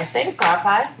kidney pie. Thanks, hot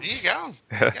pie. There you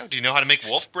go. Do you know how to make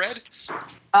wolf bread?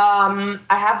 I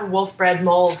have a wolf bread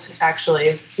mold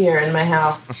actually here in my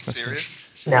house.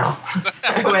 Serious? No,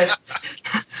 I wish.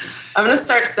 I'm gonna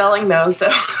start selling those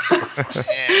though.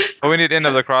 Well, we need End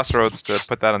of the Crossroads to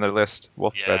put that on their list.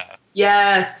 Wolf bread.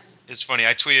 Yes. It's funny.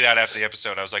 I tweeted out after the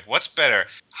episode. I was like, "What's better,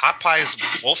 Hot Pie's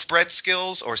wolf bread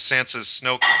skills or Sansa's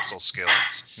snow castle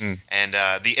skills?" And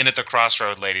the Inn at the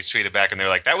Crossroad ladies tweeted back, and they're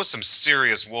like, "That was some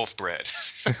serious wolf bread."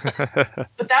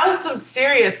 But that was some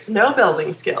serious snow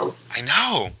building skills. I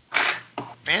know.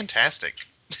 Fantastic.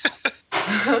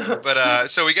 But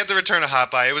so we get the return of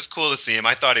Hot Pie. It was cool to see him.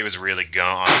 I thought he was really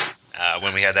gone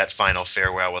when we had that final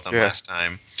farewell with him last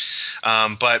time.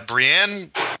 But Brienne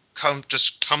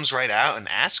just comes right out and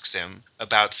asks him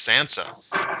about Sansa.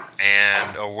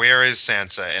 And where is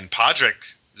Sansa? And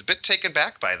Podrick is a bit taken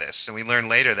back by this. And we learn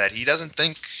later that he doesn't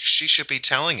think she should be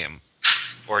telling him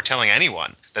or telling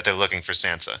anyone that they're looking for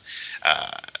Sansa.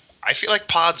 I feel like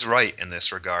Pod's right in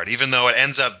this regard. Even though it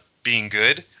ends up being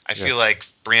good, I feel like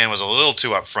Brienne was a little too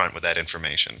upfront with that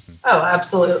information. Oh,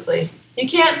 absolutely. You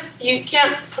can't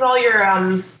put all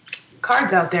your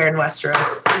cards out there in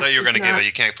Westeros. I thought you were going to give it.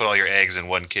 You can't put all your eggs in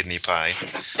one kidney pie.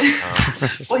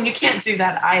 Well, you can't do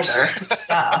that either.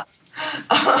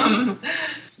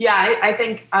 I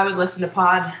think I would listen to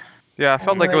Pod. Yeah, I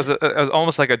felt like it was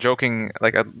almost like a joking,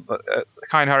 like a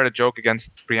kind-hearted joke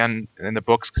against Brienne in the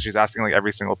books because she's asking like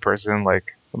every single person,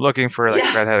 like, I'm looking for like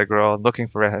redheaded girl, looking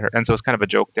for redheaded, and so it's kind of a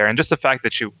joke there. And just the fact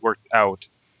that she worked out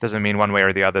doesn't mean one way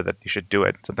or the other that you should do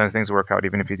it. Sometimes things work out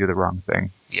even if you do the wrong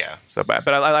thing. Yeah. So, but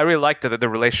I really liked the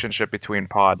relationship between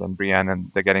Pod and Brienne,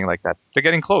 and they're getting like that. They're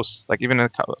getting close. Like even in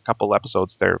a couple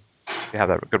episodes, they have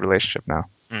that good relationship now.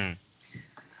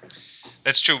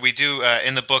 That's true. We do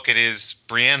in the book. It is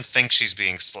Brienne thinks she's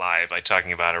being sly by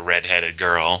talking about a redheaded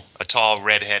girl, a tall,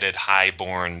 redheaded,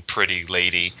 high-born, pretty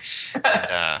lady.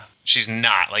 And, she's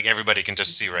not. Like everybody can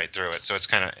just see right through it. So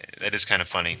it is kind of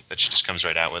funny that she just comes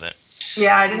right out with it.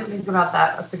 Yeah, I didn't think about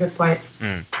that. That's a good point.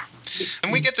 And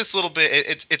we get this little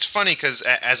bit. It's funny because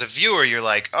as a viewer, you're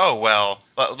like, oh well.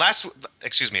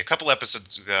 A couple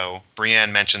episodes ago,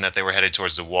 Brienne mentioned that they were headed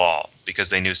towards the Wall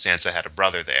because they knew Sansa had a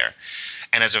brother there.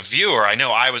 And as a viewer, I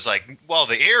know I was like, well,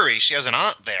 the Eyrie, she has an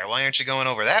aunt there. Why aren't you going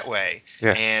over that way?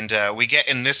 Yeah. And we get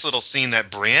in this little scene that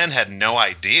Brienne had no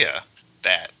idea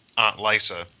that Aunt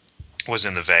Lysa was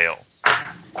in the Vale.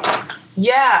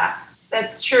 Yeah,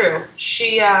 that's true.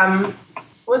 She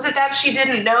was it that she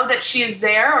didn't know that she is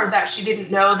there, or that she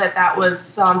didn't know that that was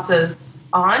Sansa's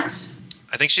aunt?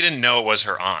 I think she didn't know it was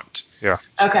her aunt. Yeah.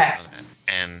 Okay.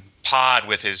 And Pod,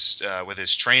 with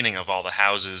his training of all the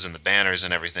houses and the banners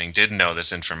and everything, did know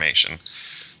this information.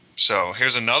 So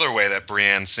here's another way that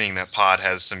Brienne's seeing that Pod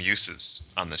has some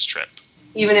uses on this trip.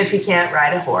 Even if he can't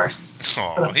ride a horse.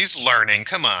 Oh, he's learning.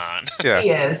 Come on. Yeah.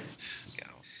 He is.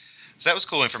 So that was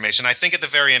cool information. I think at the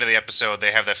very end of the episode,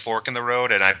 they have that fork in the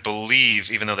road, and I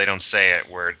believe, even though they don't say it,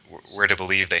 we're to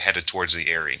believe they headed towards the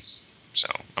Eyrie. So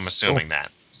I'm assuming that.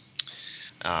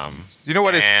 You know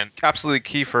what is absolutely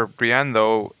key for Brienne,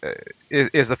 though,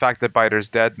 is the fact that Biter's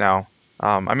dead now.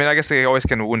 I mean, I guess they always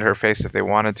can wound her face if they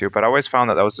wanted to, but I always found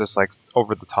that was just like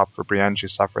over the top for Brienne. She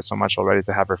suffered so much already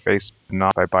to have her face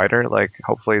gnawed by Biter. Like,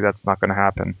 hopefully that's not going to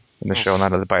happen in the show now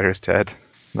that the Biter's dead.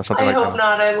 I hope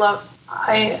not.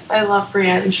 I love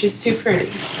Brienne. She's too pretty.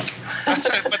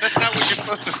 But that's not what you're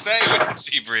supposed to say when you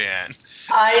see Brienne.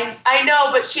 I know,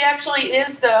 but she actually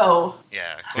is, though.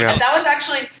 Yeah. Yeah. That was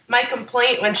actually my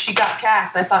complaint when she got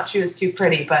cast. I thought she was too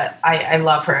pretty, but I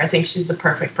love her. I think she's the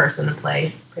perfect person to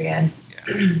play Brienne.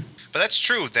 Yeah. But that's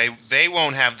true. They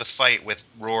won't have the fight with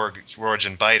Rorge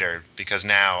and Biter because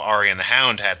now Arya and the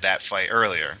Hound had that fight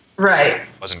earlier. Right. It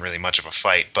wasn't really much of a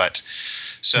fight, but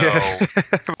so Yeah.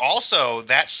 also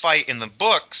that fight in the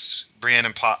books, Brienne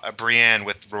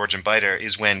with Rorge and Biter,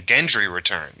 is when Gendry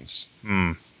returns.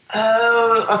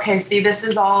 Oh, okay. See, this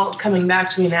is all coming back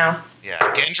to me now. Yeah,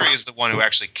 Gendry is the one who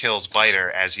actually kills Biter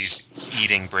as he's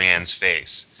eating Brienne's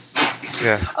face.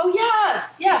 Yeah. Oh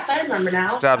yes, I remember now.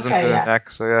 Stabs him to the neck.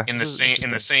 So yeah. In the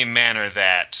same manner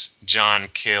that Jon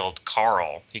killed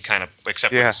Carl, he kind of,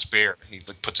 except with a spear, he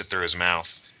puts it through his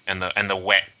mouth, and the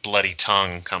wet, bloody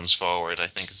tongue comes forward. I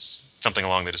think it's something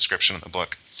along the description of the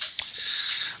book.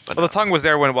 But the tongue was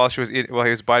there while he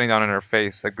was biting down on her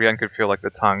face. Like Brienne could feel like the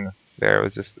tongue there. It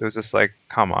was just like,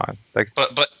 come on. Like.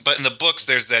 But in the books,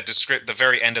 there's that the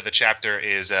very end of the chapter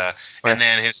is and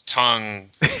then his tongue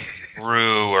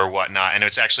grew or whatnot, and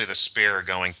it's actually the spear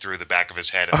going through the back of his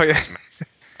head and through his mouth.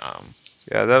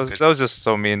 Yeah, that was just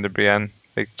so mean to Brienne.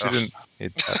 Like she didn't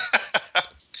need that.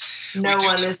 No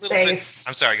one is safe.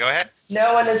 I'm sorry. Go ahead.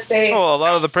 No one is safe. Oh, a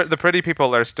lot of the pretty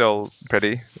people are still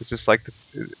pretty. It's just like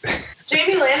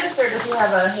Jaime Lannister doesn't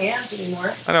have a hand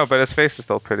anymore. I know, but his face is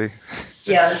still pretty.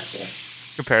 Yeah, that's true.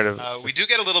 Comparatively. We do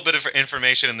get a little bit of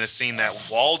information in this scene that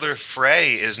Walder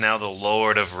Frey is now the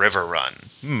Lord of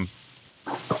Riverrun.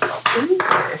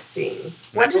 Interesting.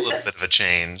 That's a little bit of a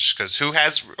change because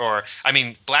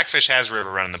Blackfish has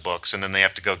Riverrun in the books, and then they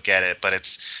have to go get it. But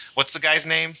what's the guy's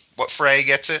name? What Frey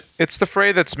gets it? It's the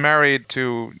Frey that's married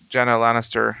to Jenna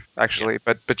Lannister, actually,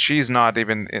 but she's not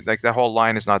even like the whole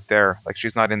line is not there. Like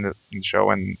she's not in the show,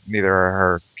 and neither are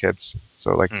her kids.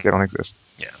 So like they don't exist.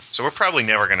 Yeah. So we're probably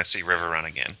never going to see Riverrun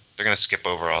again. They're going to skip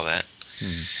over all that.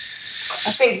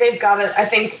 I think they've got it. I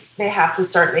think they have to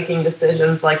start making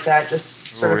decisions like that,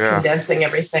 just sort of condensing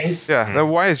everything. Yeah. Then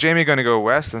why is Jaime going to go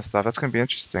west and stuff? That's going to be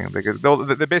interesting.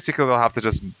 They'll have to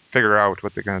just figure out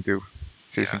what they're going to do.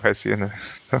 Season by season.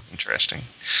 Interesting.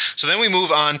 So then we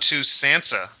move on to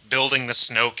Sansa building the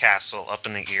snow castle up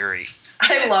in the Eyrie.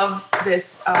 I love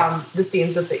this. The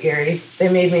scenes at the Eyrie. They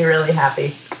made me really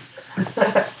happy.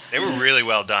 They were really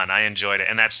well done. I enjoyed it.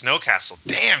 And that snow castle,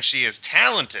 damn, she is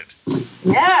talented.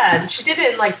 Yeah, she did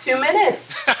it in like 2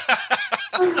 minutes.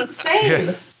 It was insane.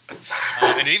 Yeah.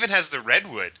 And it even has the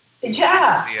redwood.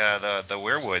 Yeah. The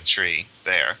weirwood tree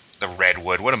there. The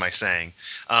redwood. What am I saying?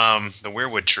 The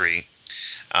weirwood tree.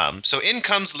 So in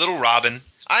comes little Robin.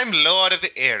 I'm Lord of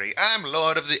the Eyrie. I'm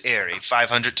Lord of the Eyrie.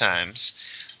 500 times.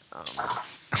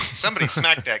 Somebody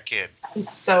smacked that kid. He's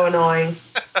so annoying.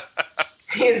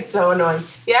 He is so annoying.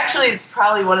 He actually is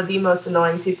probably one of the most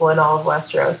annoying people in all of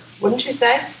Westeros. Wouldn't you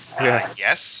say?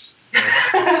 Yes.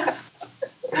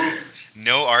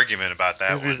 No argument about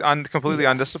that one. He's completely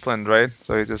undisciplined, right?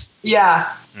 So he just... Yeah.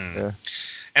 Yeah.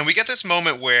 And we get this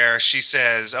moment where she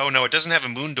says, oh, no, it doesn't have a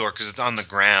moon door because it's on the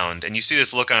ground. And you see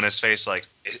this look on his face like,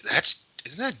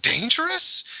 isn't that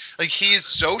dangerous? Like, he is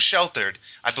so sheltered.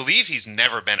 I believe he's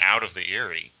never been out of the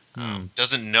Eyrie.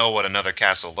 Doesn't know what another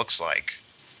castle looks like.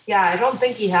 Yeah, I don't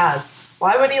think he has.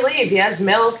 Why would he leave? He has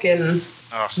milk and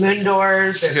moon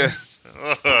doors. And... Yeah.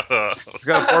 He's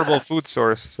got a portable food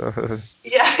source. So.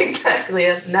 Yeah, exactly.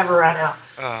 It never ran out.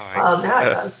 Well, now it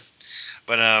does.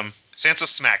 But Sansa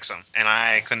smacks him, and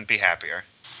I couldn't be happier.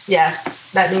 Yes,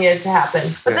 that needed to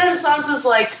happen. But Yeah. then Sansa's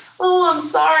like, oh, I'm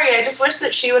sorry. I just wish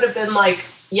that she would have been like,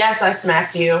 yes, I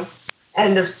smacked you.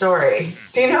 End of story.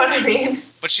 Do you know what I mean?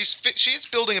 But she's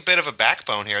building a bit of a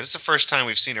backbone here. This is the first time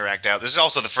we've seen her act out. This is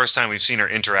also the first time we've seen her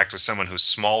interact with someone who's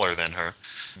smaller than her.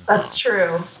 That's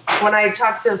true. When I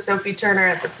talked to Sophie Turner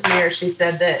at the premiere, she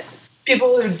said that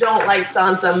people who don't like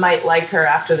Sansa might like her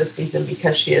after the season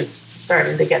because she is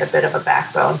starting to get a bit of a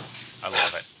backbone. I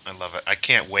love it. I love it. I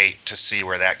can't wait to see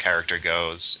where that character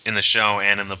goes in the show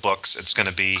and in the books. It's going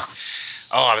to be.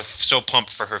 Oh, I'm so pumped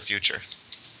for her future.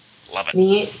 Love it.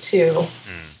 Me too.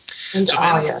 And So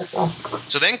then, Arya as well.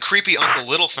 so then, creepy Uncle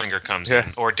Littlefinger comes Yeah.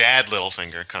 in, or Dad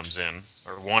Littlefinger comes in,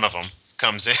 or one of them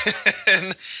comes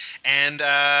in. And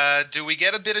do we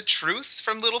get a bit of truth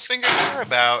from Littlefinger here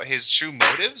about his true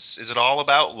motives? Is it all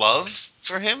about love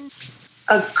for him?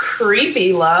 A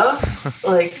creepy love,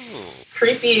 like Ooh.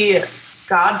 creepy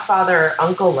godfather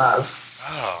uncle love.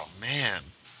 Oh man!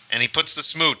 And he puts the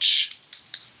smooch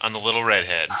on the little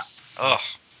redhead. Oh,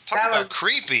 talk That about was,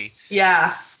 creepy.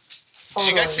 yeah, Did you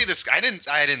totally. guys see this? I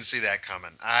didn't see that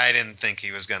coming. I didn't think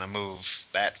he was gonna move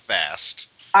that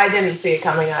fast. I didn't see it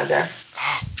coming either.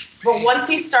 Oh, But once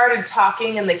he started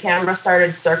talking and the camera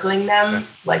started circling them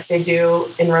like they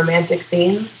do in romantic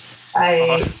scenes,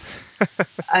 I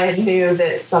knew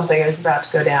that something was about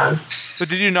to go down. So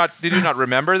did you not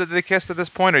remember that they kissed at this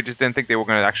point, or you just didn't think they were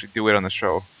going to actually do it on the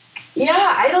show? Yeah,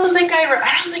 I don't think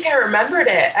I remembered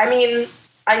it. I mean,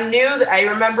 I knew that I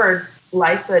remembered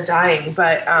Lysa dying,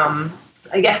 but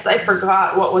I guess I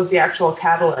forgot what was the actual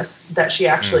catalyst that she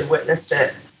actually witnessed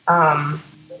it.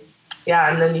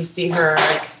 Yeah, and then you see her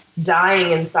like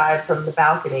dying inside from the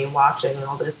balcony, watching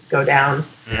all this go down.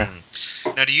 Yeah.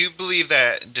 Now, do you believe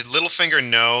that? Did Littlefinger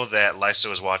know that Lysa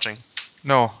was watching?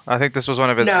 No, I think this was one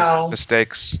of his No.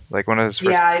 mistakes, like one of his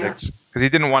first Yeah, mistakes, because he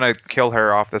didn't want to kill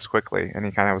her off this quickly, and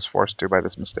he kind of was forced to by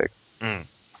this mistake. Mm,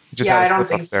 He just yeah, had a I don't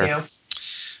slip up think he there. knew.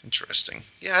 interesting.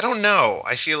 Yeah, I don't know.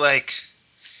 I feel like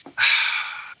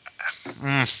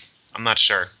I'm not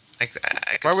sure. I could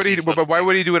Why would see he? But why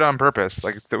would he do it on purpose?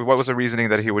 Like, what was the reasoning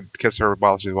that he would kiss her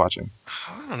while she's watching?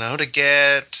 I don't know, to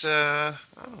get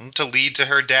to lead to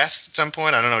her death at some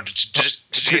point. I don't know, to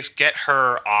just get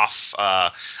her off.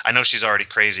 I know she's already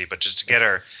crazy, but just to get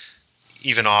her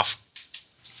even off.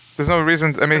 There's no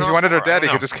reason. I mean, Even if he off wanted her more. I dead, don't he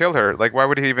could know. just kill her. Like, why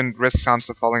would he even risk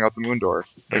Sansa falling out the moon door?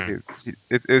 Like,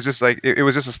 it was just like it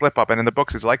was just a slip up. And in the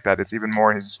books, it's like that. It's even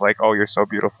more. He's just like, "Oh, you're so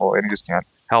beautiful," and he just can't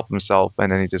help himself.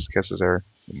 And then he just kisses her,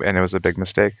 and it was a big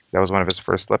mistake. That was one of his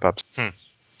first slip ups.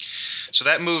 So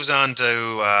that moves on to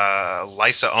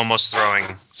Lysa almost throwing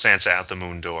Sansa out the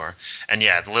moon door, and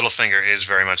yeah, the Littlefinger is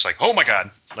very much like, "Oh my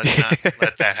God, let's not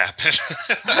let that happen."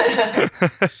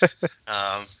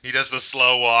 He does the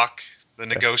slow walk, the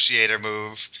negotiator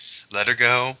move. Let her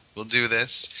go. We'll do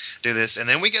this, and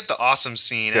then we get the awesome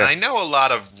scene. And Yeah. I know a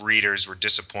lot of readers were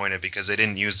disappointed because they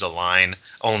didn't use the line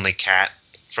 "only cat"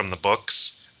 from the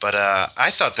books. But I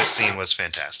thought this scene was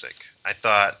fantastic. I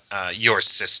thought your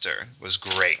sister was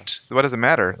great. What does it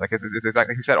matter? Like, it's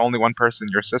exactly. He said only one person,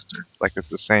 your sister. Like, it's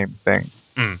the same thing.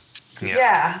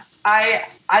 Yeah, I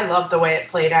love the way it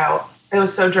played out. It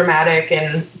was so dramatic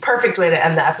and perfect way to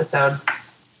end the episode.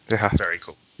 Yeah. Very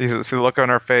cool. You see the look on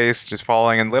her face, just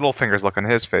falling, and Littlefinger's look on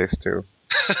his face too.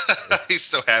 He's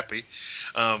so happy.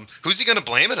 Who's he going to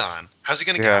blame it on? How's he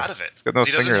going to get Yeah. out of it? He's got no 'Cause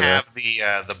he doesn't finger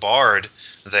there. have the bard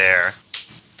there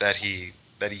that he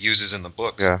uses in the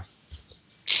books. Yeah.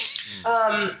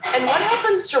 And what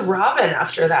happens to Robin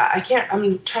after that?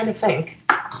 I'm trying to think.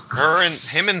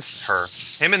 Him and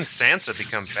Sansa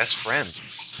become best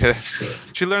friends. Yeah.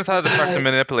 She learns how to start to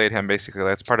manipulate him. Basically,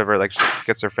 that's part of her. Like, she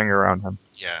gets her finger around him.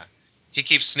 Yeah. He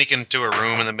keeps sneaking to her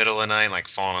room in the middle of the night, like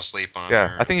falling asleep on Yeah, I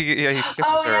her. think he kisses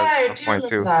Oh her yeah, at I some do point remember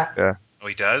too. that. Yeah, Oh,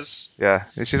 he does? yeah.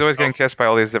 She's always getting Oh. kissed by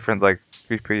all these different like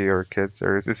creepy or kids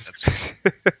or this. That's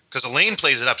because Elaine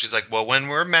plays it up. She's like, "Well, when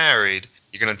we're married,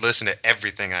 you're gonna listen to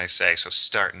everything I say. So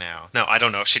start now." No, I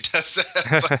don't know if she does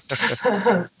that,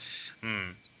 but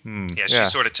yeah, she Yeah,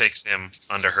 sort of takes him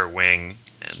under her wing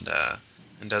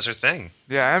and does her thing.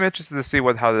 yeah. I'm interested to see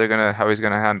how he's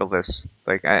gonna handle this.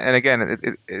 Like, and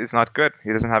again, it's not good.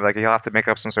 He doesn't have like he'll have to make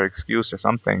up some sort of excuse or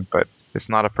something. But it's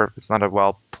not it's not a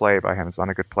well play by him. It's not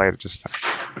a good play to just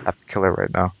have to kill her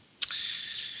right now.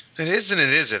 It is and it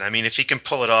isn't. I mean, if he can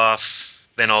pull it off,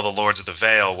 then all the Lords of the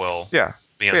Vale will Yeah.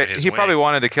 be under Yeah, his he wing. probably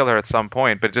wanted to kill her at some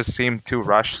point, but it just seemed too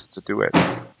rushed to do it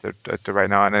to right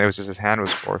now, and then it was just his hand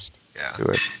was forced Yeah. to do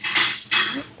it.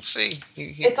 We'll see.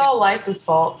 It's all Lysa's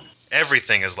fault.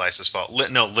 Everything is Lysa's fault.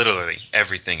 No, literally,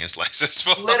 everything is Lysa's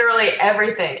fault. Literally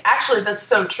everything. Actually, that's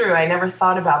so true. I never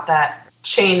thought about that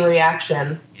chain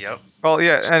reaction. Yep. Well,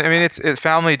 yeah, and I mean it's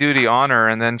family duty honor,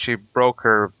 and then she broke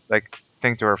her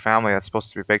thing to her family that's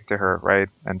supposed to be big to her, right?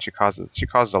 And she caused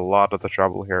a lot of the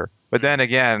trouble here. But then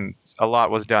again, a lot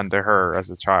was done to her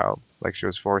as a child. Like she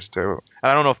was forced to.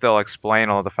 And I don't know if they'll explain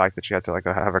all the fact that she had to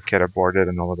have her kid aborted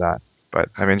and all of that. But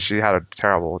I mean, she had a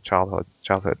terrible childhood.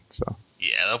 So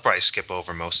Yeah, they'll probably skip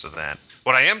over most of that.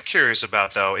 What I am curious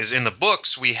about, though, is in the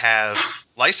books we have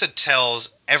Lysa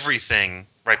tells everything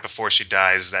right before she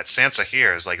dies that Sansa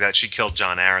hears, like that she killed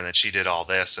John Arryn, that she did all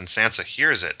this, and Sansa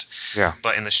hears it. yeah.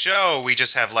 But in the show, we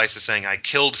just have Lysa saying, "I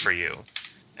killed for you,"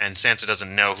 and Sansa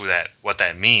doesn't know what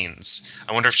that means.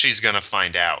 I wonder if she's gonna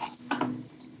find out.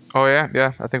 Oh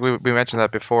yeah. I think we mentioned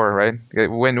that before, right?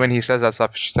 When he says that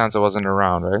stuff, Sansa wasn't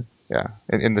around, right? Yeah,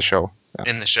 in the show. Yeah.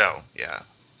 In the show, yeah.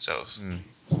 So Hmm.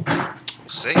 we'll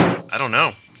see. I don't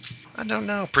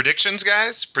know. Predictions,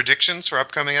 guys? Predictions for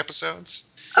upcoming episodes?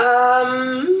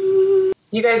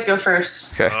 You guys go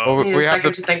first. Okay. Oh, Well, I need a we have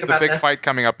second to think the about big this. fight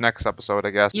coming up next episode,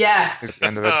 I guess. Yes. At the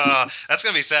end of it. that's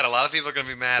gonna be sad. A lot of people are gonna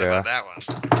be mad Yeah. about that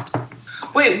one.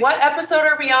 Wait, what episode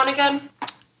are we on again?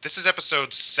 This is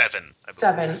episode 7, I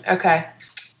believe. 7. Okay.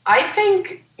 I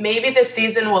think maybe the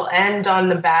season will end on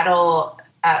the battle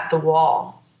at the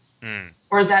wall.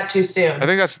 Or is that too soon? I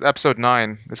think that's episode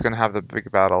 9 is going to have the big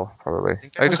battle, probably. I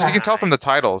think that's You can tell from 9. the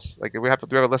titles. Like, do we have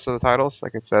a list of the titles?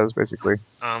 Like it says, basically.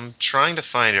 I'm trying to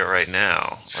find it right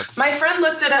now. My friend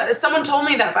looked it up. Someone told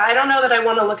me that, but I don't know that I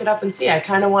want to look it up and see. I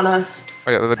kind of want to.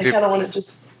 Oh, yeah. I kind of want to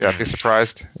just. Yeah, be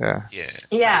surprised. Yeah.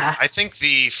 Yeah. I think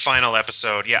the final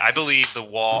episode, I believe the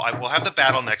wall, we'll have the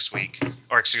battle next week,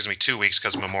 or excuse me, 2 weeks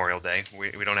because Memorial Day.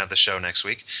 We don't have the show next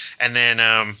week. And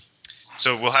then,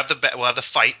 so we'll have the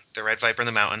fight, the Red Viper in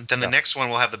the mountain. Then the next one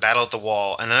we'll have the battle at the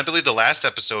wall. And then I believe the last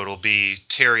episode will be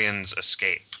Tyrion's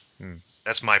escape.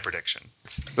 That's my prediction.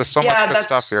 There's so much good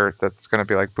stuff here that's going to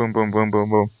be like boom, boom, boom, boom,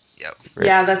 boom. Yep.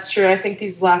 Yeah, that's true. I think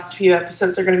these last few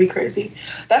episodes are going to be crazy.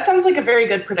 That sounds like a very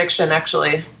good prediction,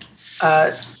 actually.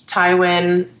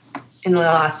 Tywin in the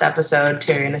last episode,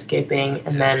 Tyrion escaping,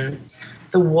 and then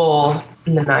the Wall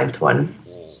in the 9th one.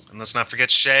 And let's not forget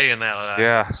Shay in that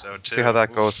last episode too. See how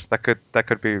that goes. That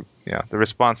could be the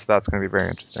response to that's going to be very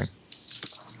interesting.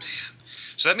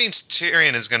 So that means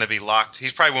Tyrion is going to be locked.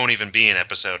 He probably won't even be in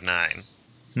episode 9.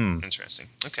 Interesting.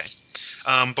 Okay.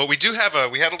 But we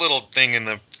had a little thing in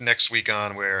the next week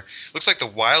on where it looks like the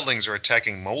wildlings are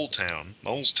attacking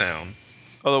Molestown.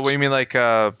 Oh, what do you mean, like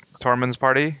Tormund's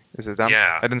party? Is it them?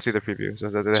 Yeah. I didn't see the preview. So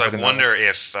I wonder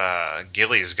if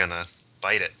Gilly's gonna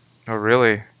bite it. Oh,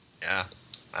 really? Yeah.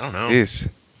 I don't know. Jeez.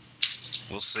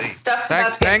 We'll see. Stuff's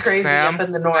about to get crazy Sam. up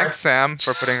in the north. Thanks, Sam,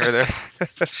 for putting her there.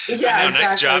 Yeah, exactly.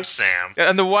 Nice job, Sam. Yeah,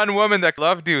 and the one woman that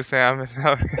loved you, Sam.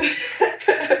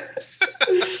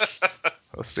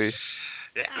 We'll see.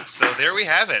 Yeah, so there we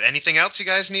have it. Anything else you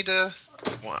guys need to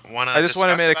want to I just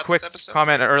want to make a quick this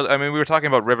comment. I mean, we were talking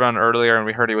about Riverrun earlier, and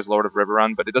we heard he was Lord of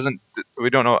Riverrun, but it doesn't. We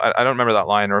don't know. I don't remember that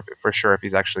line, or for sure if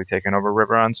he's actually taken over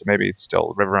Riverrun. So maybe it's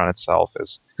still Riverrun itself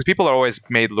is because people are always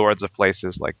made lords of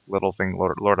places like Lord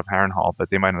of Harrenhal, but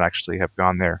they might not actually have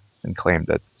gone there and claimed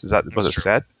it. Was it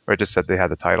said, or it just said they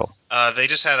had the title? They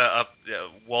just had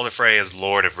Walder Frey as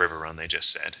Lord of Riverrun. They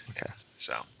just said. Okay.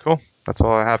 So cool. That's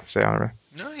all I have to say on it.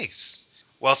 Nice.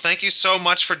 Well, thank you so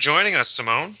much for joining us,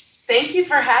 Simone. Thank you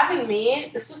for having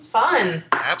me. This was fun.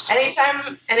 Absolutely.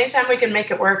 Anytime we can make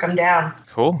it work, I'm down.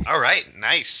 Cool. All right.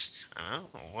 Nice.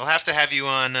 We'll have to have you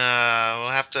on.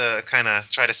 We'll have to kind of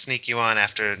try to sneak you on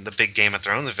after the big Game of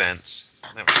Thrones events.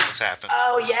 Whenever those happen.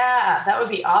 Oh yeah, that would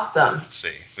be awesome. Let's see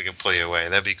if we can pull you away.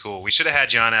 That'd be cool. We should have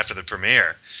had you on after the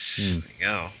premiere. There you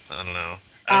go. I don't know.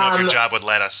 I don't know if your job would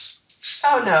let us.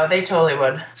 Oh no, they totally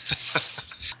would.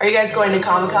 Are you guys going to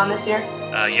Comic-Con this year?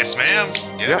 Yes, ma'am.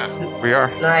 Yeah. Yep, we are.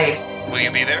 Nice. Will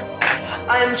you be there?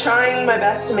 I'm trying my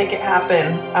best to make it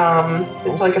happen.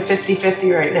 It's like a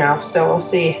 50-50 right now, so we'll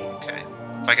see. Okay.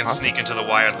 If I can sneak into the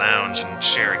Wired Lounge and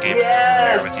share a Game of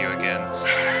Thrones beer with you again.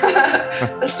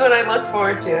 That's what I look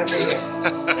forward to every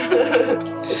year.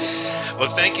 Well,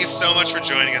 thank you so much for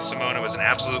joining us, Simone. It was an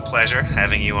absolute pleasure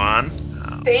having you on.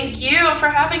 Thank you for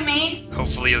having me.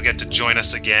 Hopefully you'll get to join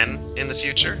us again in the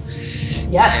future.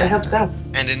 Yes, I hope so.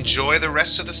 And enjoy the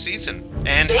rest of the season.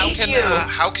 And Thank you.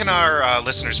 How can our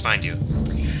listeners find you?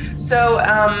 So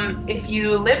if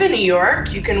you live in New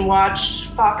York, you can watch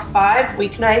Fox 5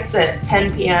 weeknights at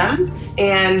 10 p.m.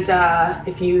 And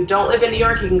if you don't live in New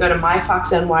York, you can go to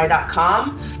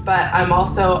myfoxny.com. But I'm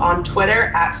also on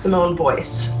Twitter at Simone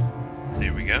Boyce.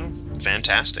 There we go.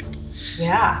 Fantastic.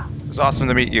 Yeah. It was awesome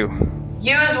to meet you.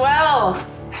 You as well.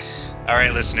 All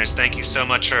right, listeners, thank you so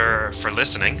much for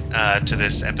listening to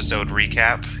this episode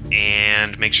recap.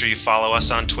 And make sure you follow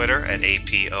us on Twitter at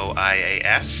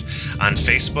APOIAF, on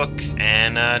Facebook,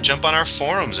 and jump on our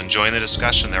forums and join the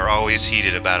discussion. They're always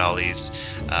heated about all these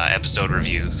episode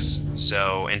reviews.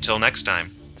 So until next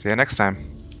time. See you next time.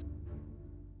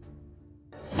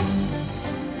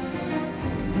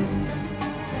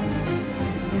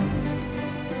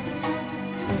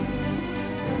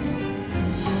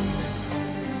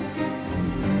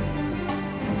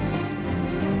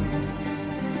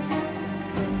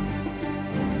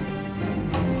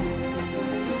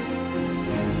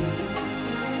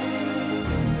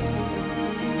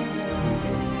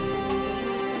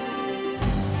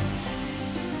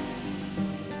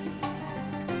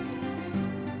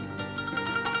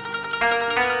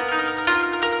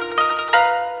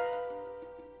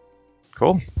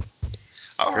 Cool.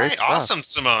 All Great right, stuff. awesome,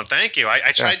 Simone. Thank you.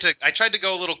 I tried to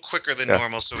go a little quicker than Yeah.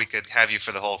 normal so we could have you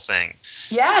for the whole thing.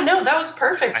 Yeah, no, that was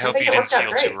perfect. I I hope think you it didn't worked out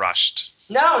feel great. too rushed.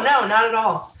 No, not at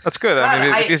all. That's good. God, I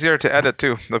mean, it's easier to edit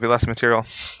too. There'll be less material.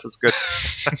 So it's good.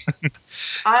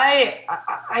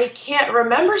 I can't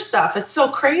remember stuff. It's so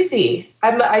crazy.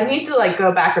 I need to like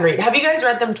go back and read. Have you guys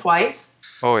read them twice?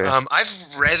 Oh yeah.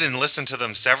 I've read and listened to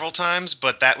them several times,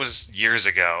 but that was years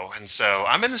ago, and so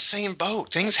I'm in the same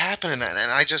boat. Things happen, and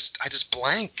I just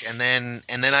blank, and then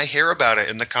I hear about it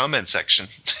in the comment section.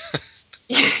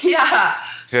 Yeah.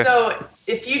 So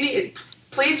if you need,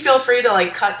 please feel free to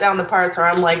like cut down the parts where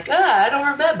I'm like, I don't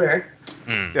remember.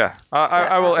 Yeah.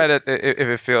 I will edit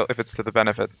if it's to the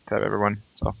benefit to everyone.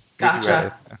 So we do Gotcha.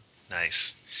 edit. Yeah.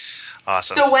 Nice,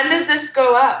 awesome. So when does this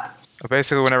go up?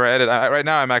 Basically, whenever I edit, right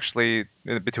now I'm actually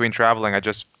between traveling. I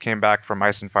just came back from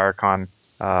Ice and Fire Con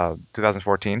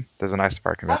 2014. There's an Ice and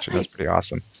Fire convention. nice. It's pretty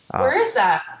awesome. Where is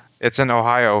that? It's in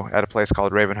Ohio at a place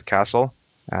called Ravenhood Castle.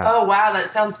 Oh wow, that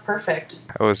sounds perfect.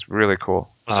 It was really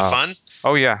cool. Was it fun?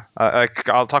 Oh yeah.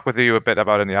 I'll talk with you a bit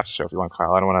about it in the after show if you want,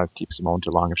 Kyle. I don't want to keep Simone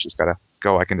too long. If she's got to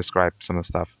go, I can describe some of the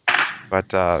stuff.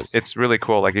 But it's really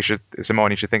cool. Like Simone,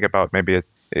 you should think about maybe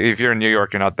if you're in New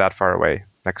York, you're not that far away.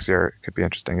 Next year it could be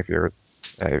interesting if you're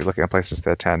looking at places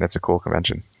to attend. It's a cool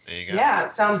convention. There you go. Yeah, it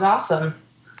sounds awesome.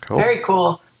 Cool. Very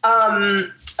cool.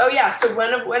 Oh yeah. So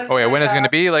when? Oh yeah, when it's going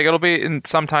to be? Like it'll be in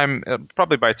sometime,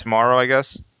 probably by tomorrow, I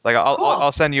guess. Like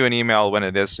I'll send you an email when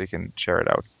it is, so you can share it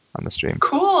out on the stream.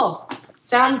 Cool.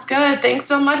 Sounds good. Thanks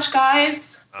so much,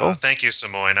 guys. Cool. Thank you,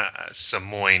 Simone.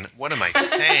 Simone, what am I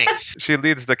saying? She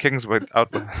leads the Kingswood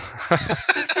Outlaws.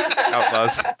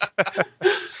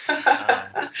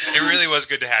 It really was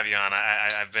good to have you on.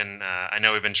 I've been, I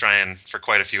know we've been trying for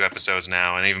quite a few episodes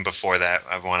now, and even before that,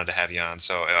 I've wanted to have you on.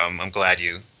 So I'm glad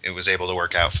it was able to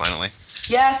work out finally.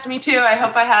 Yes, me too. I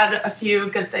hope I had a few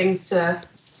good things to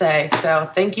say. So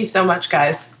thank you so much,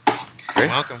 guys. You're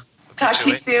welcome. Talk to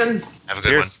you soon. Have a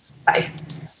good one. Bye.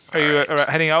 Are you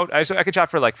heading out? I could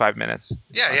chat for like 5 minutes.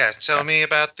 Yeah. Tell me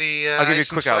about the I'll give you a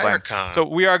Ice quick and Fire outline. Con. So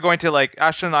we are going to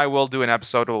Ashley and I will do an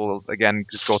episode. We'll again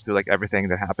just go through everything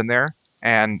that happened there,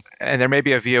 and there may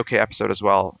be a VOK episode as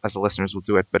well as the listeners will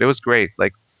do it. But it was great.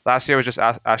 Like last year was just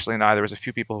Ashley and I. There was a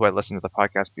few people who had listened to the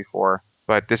podcast before,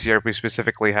 but this year we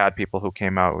specifically had people who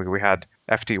came out. We had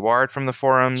FT Ward from the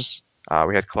forums.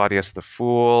 We had Claudius the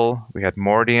Fool. We had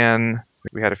Mordian.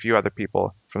 We had a few other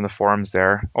people from the forums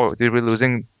there. Oh, did we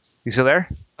losing? You still there?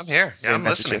 I'm here. Yeah, I'm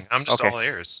listening. I'm just all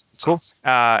ears. Cool.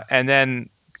 And then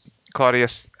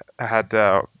Claudius had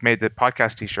made the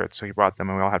podcast T-shirts, so he brought them,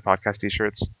 and we all had podcast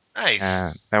T-shirts.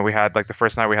 Nice. And we had the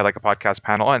first night we had a podcast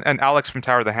panel, and Alex from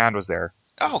Tower of the Hand was there.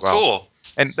 Oh, as well. Cool.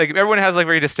 And everyone has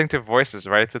very distinctive voices,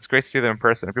 right? So it's great to see them in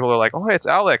person. And people are like, "Oh, it's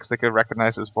Alex!" They could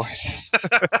recognize his voice.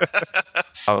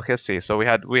 Okay, let's see. So we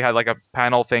had a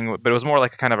panel thing, but it was more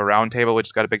like a kind of a round table. We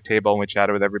just got a big table and we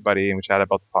chatted with everybody and we chatted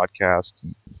about the podcast.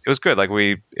 And it was good.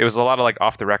 It was a lot of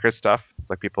off the record stuff. It's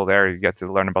like people there, you get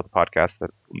to learn about the podcast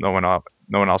that no one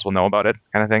else will know about it,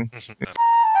 kind of thing.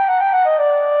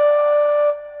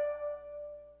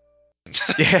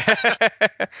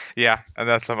 Yeah, and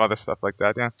then some other stuff like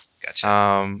that. Yeah.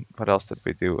 Gotcha. What else did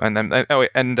we do? And then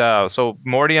so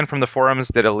Mordian from the forums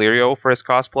did Illyrio for his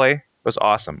cosplay. It was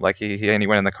awesome. He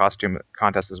went in the costume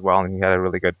contest as well, and he had a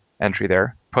really good entry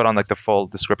there. Put on the full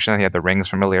description. He had the rings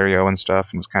from Illyrio and stuff,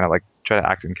 and was kind of try to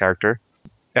act in character.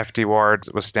 FD Ward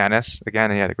was Stannis again,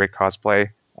 and he had a great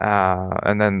cosplay.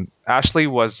 And then Ashley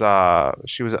was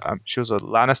she was a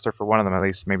Lannister for one of them at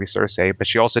least, maybe Cersei, but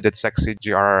she also did sexy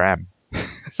GRRM.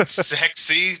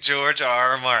 Sexy George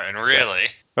R. R. Martin, really?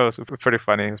 Yeah. It was pretty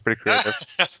funny. It was pretty creative.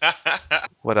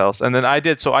 What else? And then I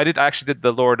actually did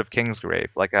the Lord of Kingsgrave.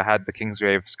 I had the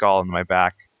Kingsgrave skull on my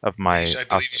back of my. I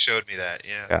believe you showed me that.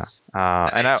 Yeah. Yeah.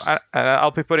 Nice.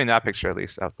 I'll be putting that picture at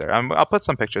least out there. I'll put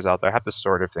some pictures out there. I have to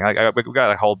sort everything. We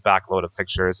got a whole backload of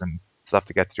pictures and stuff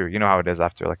to get through. You know how it is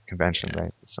after like a convention, Yeah.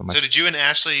 right? So So much. did you and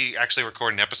Ashley actually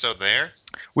record an episode there?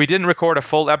 We didn't record a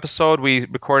full episode. We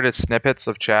recorded snippets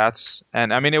of chats,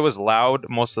 and I mean it was loud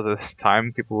most of the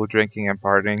time. People were drinking and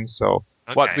partying. So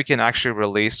what Okay. we can actually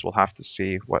release, we'll have to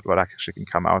see what actually can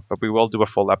come out. But we will do a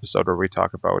full episode where we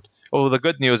talk about. Oh, the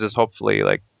good news is hopefully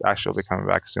like Ashley will be coming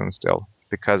back soon still,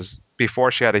 because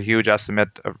before she had a huge estimate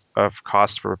of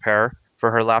cost for repair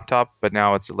for her laptop, but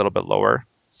now it's a little bit lower.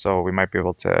 So we might be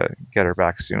able to get her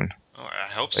back soon. Oh, I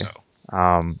hope so.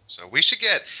 Um, So we should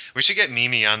get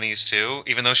Mimi on these too,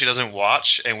 even though she doesn't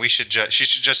watch, and she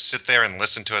should just sit there and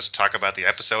listen to us talk about the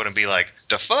episode and be like,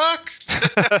 "The fuck."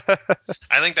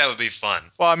 I think that would be fun.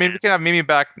 Well, I mean, we can have Mimi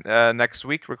back next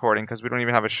week recording because we don't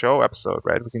even have a show episode,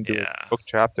 right? We can do a Yeah. book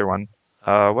chapter one.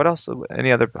 Um, What else?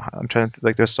 Any other? I'm trying to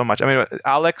like. There's so much. I mean,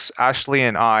 Alex, Ashley,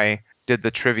 and I did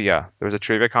the trivia. There was a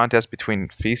trivia contest between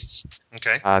feasts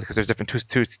okay. because there's different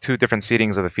two different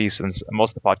seatings of the feast, and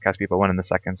most of the podcast people went in the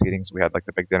second seating, so we had like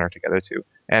the big dinner together too,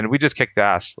 and we just kicked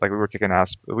ass. Like we were kicking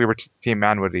ass. We were Team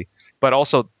Manwoody, but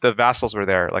also the vassals were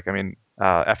there. Like I mean,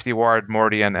 FD Ward,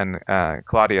 Morty, and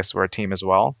Claudius were a team as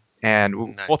well. And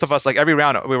both of Nice. us, like every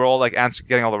round, we were all like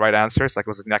getting all the right answers. Like it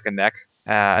was neck and neck.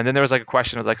 And then there was like a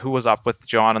question of like who was up with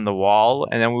John on the wall,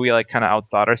 and then we like kind of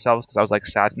outthought ourselves because I was like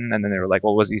Satin, and then they were like,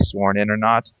 well, was he sworn in or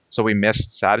not? So we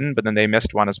missed Satin, but then they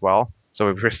missed one as well, so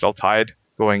we were still tied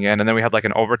going in. And then we had like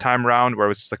an overtime round where it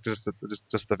was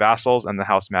just the vassals and the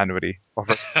house manuity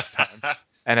over time.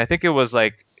 And I think it was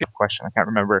like a question. I can't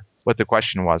remember what the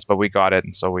question was, but we got it,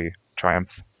 and so we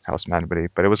triumphed house manuity.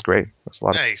 But it was great. It was a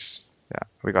lot of Nice. yeah,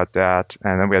 we got that,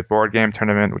 and then we had board game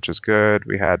tournament, which is good.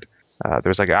 We had there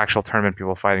was like an actual tournament,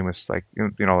 people fighting with like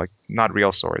like not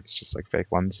real swords, just like fake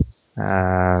ones.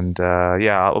 And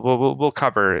yeah, we'll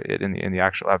cover it in the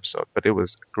actual episode. But it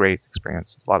was a great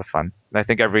experience, a lot of fun, and I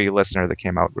think every listener that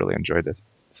came out really enjoyed it.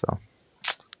 So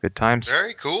good times.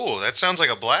 Very cool. That sounds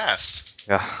like a blast.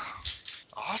 Yeah.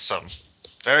 Awesome.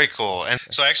 Very cool. And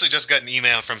so I actually just got an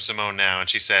email from Simone now, and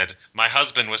she said, my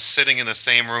husband was sitting in the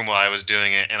same room while I was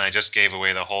doing it, and I just gave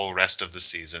away the whole rest of the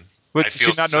season. But I did she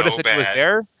feel not notice so that he was bad.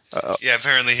 there? Yeah,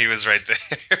 apparently he was right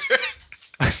there.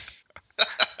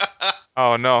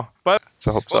 Oh no. But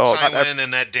so hope Well, so. Not Tywin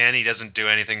and that Danny doesn't do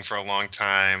anything for a long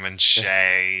time, and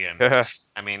Shay, and yeah.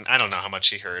 I mean, I don't know how much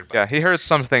he heard, but Yeah, he heard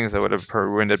some things that would have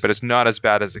ruined it, but it's not as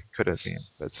bad as it could have been.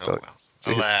 But oh still, well.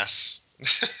 he- Alas.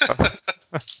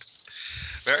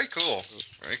 Very cool.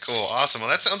 Very cool. Awesome. Well,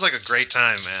 that sounds like a great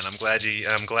time, man. I'm glad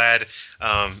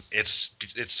it's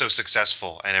so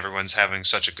successful and everyone's having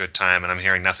such a good time, and I'm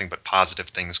hearing nothing but positive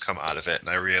things come out of it, and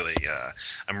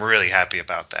I'm really happy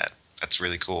about that. That's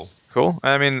really cool. cool.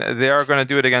 I mean, they are going to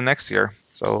do it again next year,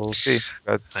 so we'll see.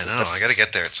 I know. I got to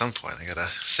get there at some point. I got to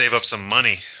save up some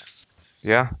money.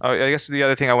 Yeah. Oh, I guess the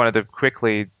other thing I wanted to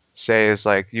quickly say is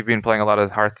like you've been playing a lot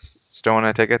of Hearthstone,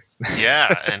 I take it.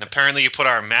 Yeah, and apparently you put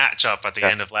our match up at the Yeah.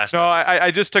 end of last No, episode. I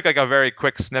just took like a very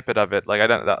quick snippet of it. Like I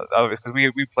don't because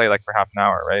we play like for half an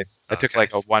hour, right? I took Okay.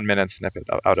 like a 1 minute snippet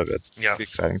out of it. Yeah. The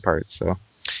exciting part. So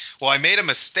Well, I made a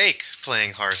mistake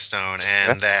playing Hearthstone,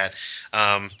 yeah. and that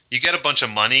you get a bunch of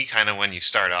money kind of when you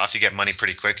start off. You get money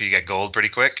pretty quick. You get gold pretty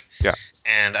quick. Yeah.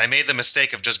 And I made the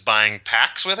mistake of just buying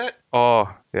packs with it. Oh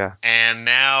yeah. And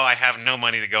now I have no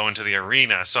money to go into the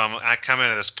arena. So I come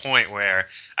into this point where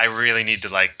I really need to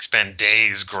like spend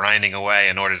days grinding away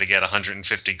in order to get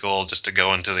 150 gold just to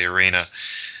go into the arena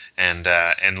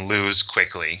and lose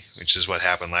quickly, which is what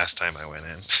happened last time I went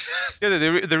in. Yeah,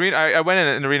 the arena. I went in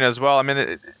an arena as well. I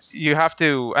mean, you have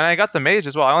to, and I got the mage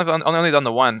as well. I only done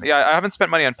the one. Yeah, I haven't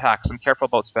spent money on packs. I'm careful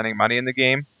about spending money in the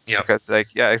game Yep. because, like,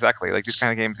 yeah, exactly. Like these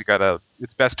kind of games, you gotta.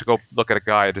 It's best to go look at a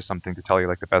guide or something to tell you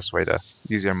like the best way to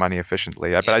use your money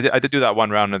efficiently. But Yeah. I did do that one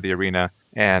round of the arena,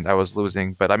 and I was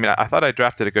losing. But I mean, I thought I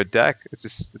drafted a good deck. It's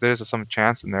just there's some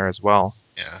chance in there as well.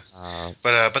 Yeah. Uh,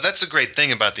 But that's the great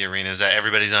thing about the arena is that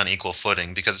everybody's on equal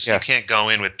footing because you yes. can't go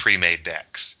in with pre-made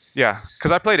decks. Yeah,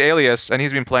 because I played Alias and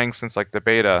he's been playing since like the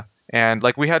beta, and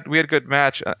like we had a good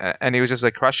match, and he was just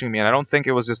like crushing me. And I don't think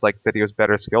it was just like that he was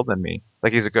better skilled than me.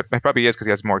 Like he's a good, he probably is because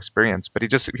he has more experience. But he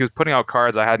was putting out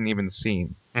cards I hadn't even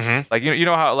seen. Mm-hmm. Like you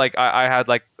know how like I had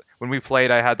like when we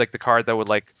played I had like the card that would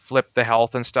like flip the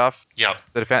health and stuff. Yep.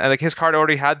 The defense, and like his card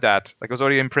already had that. Like it was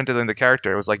already imprinted in the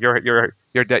character. It was like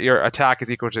your attack is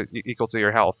equal to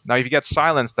your health. Now if you get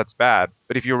silenced, that's bad.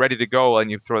 But if you're ready to go and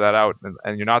you throw that out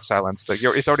and you're not silenced, like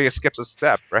it's already skips a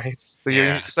step, right? So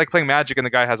Yeah. it's like playing Magic and the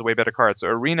guy has a way better card. So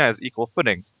Arena is equal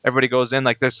footing. Everybody goes in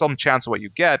like there's some chance of what you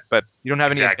get, but you don't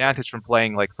have any Exactly. advantage from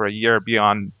playing like for a year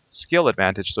beyond skill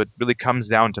advantage. So it really comes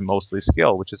down to mostly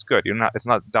skill, which is good. It's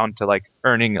not down to like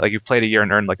earning, like you've played a year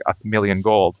and earned like 1,000,000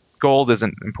 gold. Gold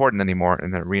isn't important anymore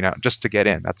in the arena, just to get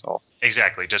in. That's all.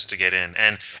 Exactly, just to get in.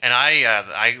 And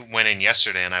I went in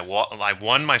yesterday and I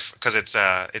won my because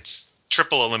it's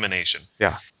triple elimination.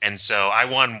 Yeah. And so I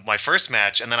won my first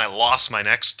match and then I lost my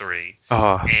next three.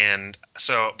 Oh. And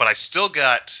so but I still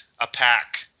got a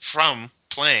pack from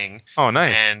playing. Oh,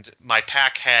 nice. And my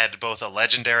pack had both a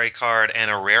legendary card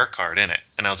and a rare card in it.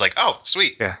 And I was like, "Oh,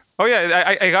 sweet." Yeah. Oh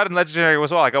yeah, I got in legendary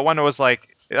as well. I got one that was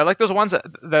like I like those ones that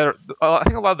are, I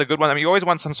think a lot of the good ones. I mean, you always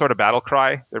want some sort of battle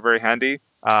cry. They're very handy.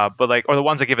 But like, or the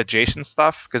ones that give adjacent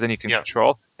stuff because then you can Yep.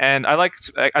 control. And I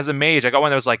liked as a mage, I got one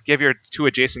that was like give your 2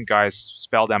 adjacent guys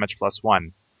spell damage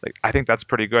 +1. Like I think that's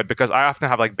pretty good because I often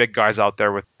have like big guys out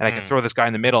there with, and I can throw this guy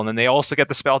in the middle, and then they also get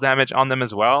the spell damage on them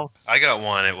as well. I got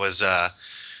one.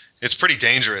 It's pretty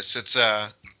dangerous. It's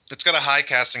got a high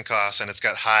casting cost and it's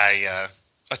got high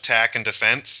attack and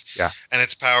defense. Yeah. And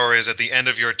its power is at the end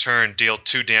of your turn, deal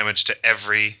 2 damage to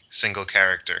every single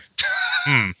character.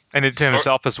 And to Or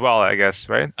himself as well, I guess,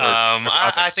 right? Or every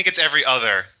other. I think it's every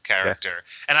other Okay. character,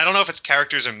 and I don't know if it's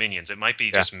characters or minions. It might be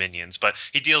Yeah. just minions, but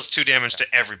he deals 2 damage to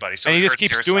everybody, so And it he just hurts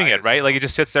keeps your doing side it, as right? well. Like he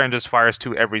just sits there and just fires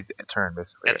 2 every turn,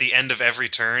 basically. At the end of every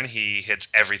turn, he hits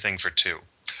everything for 2.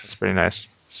 That's pretty nice.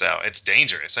 So it's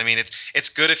dangerous. I mean, it's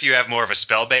good if you have more of a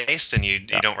spell base and you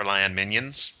don't rely on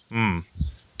minions.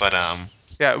 But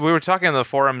Yeah, we were talking in the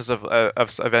forums of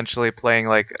eventually playing,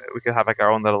 like we could have like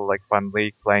our own little like fun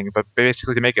league playing, but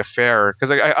basically to make it fair, because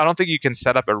I don't think you can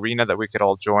set up arena that we could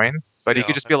all join, but you could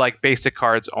no. just be like basic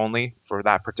cards only for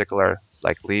that particular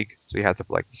like league. So you have to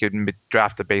like you could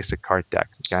draft a basic card deck.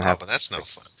 You can't Oh, have. but that's no Like,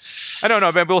 fun. I don't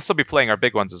know, but we'll still be playing our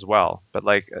big ones as well. But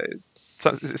like,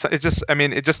 it's just, I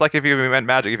mean, it's just like if you went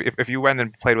Magic, if you went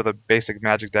and played with a basic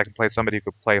Magic deck and played somebody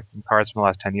who could play from cards from the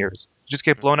last 10 years, you just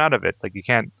get blown out of it. Like you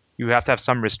can't, you have to have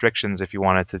some restrictions if you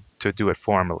wanted to do it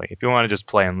formally. If you want to just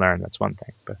play and learn, that's one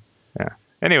thing. But yeah.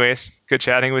 Anyways, good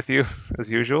chatting with you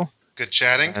as usual. Good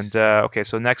chatting. And okay,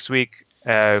 so next week,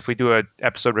 if we do an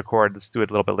episode record, let's do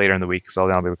it a little bit later in the week, so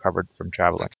then I'll be recovered from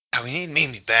traveling. Oh, we need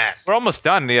Mimi back. We're almost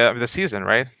done the season,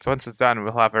 right? So once it's done,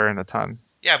 we'll have her in a ton.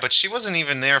 Yeah, but she wasn't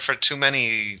even there for too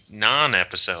many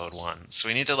non-episode ones.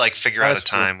 We need to like figure out a That's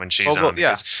true. time when she's Well, on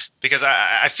because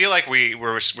I feel like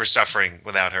we're suffering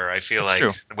without her. I feel That's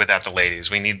like true. without the ladies,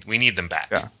 we need them back.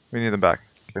 Yeah, we need them back.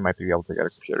 We might be able to get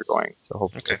a computer going, so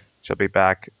hopefully Okay. she'll be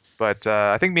back. But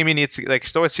I think Mimi needs to, like,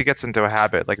 so she gets into a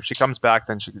habit. Like if she comes back,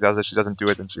 then she does it. She doesn't do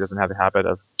it, then she doesn't have the habit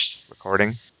of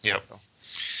recording. Yep.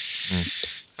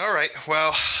 So. All right.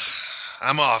 Well,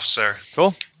 I'm off, sir.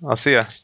 Cool. I'll see ya.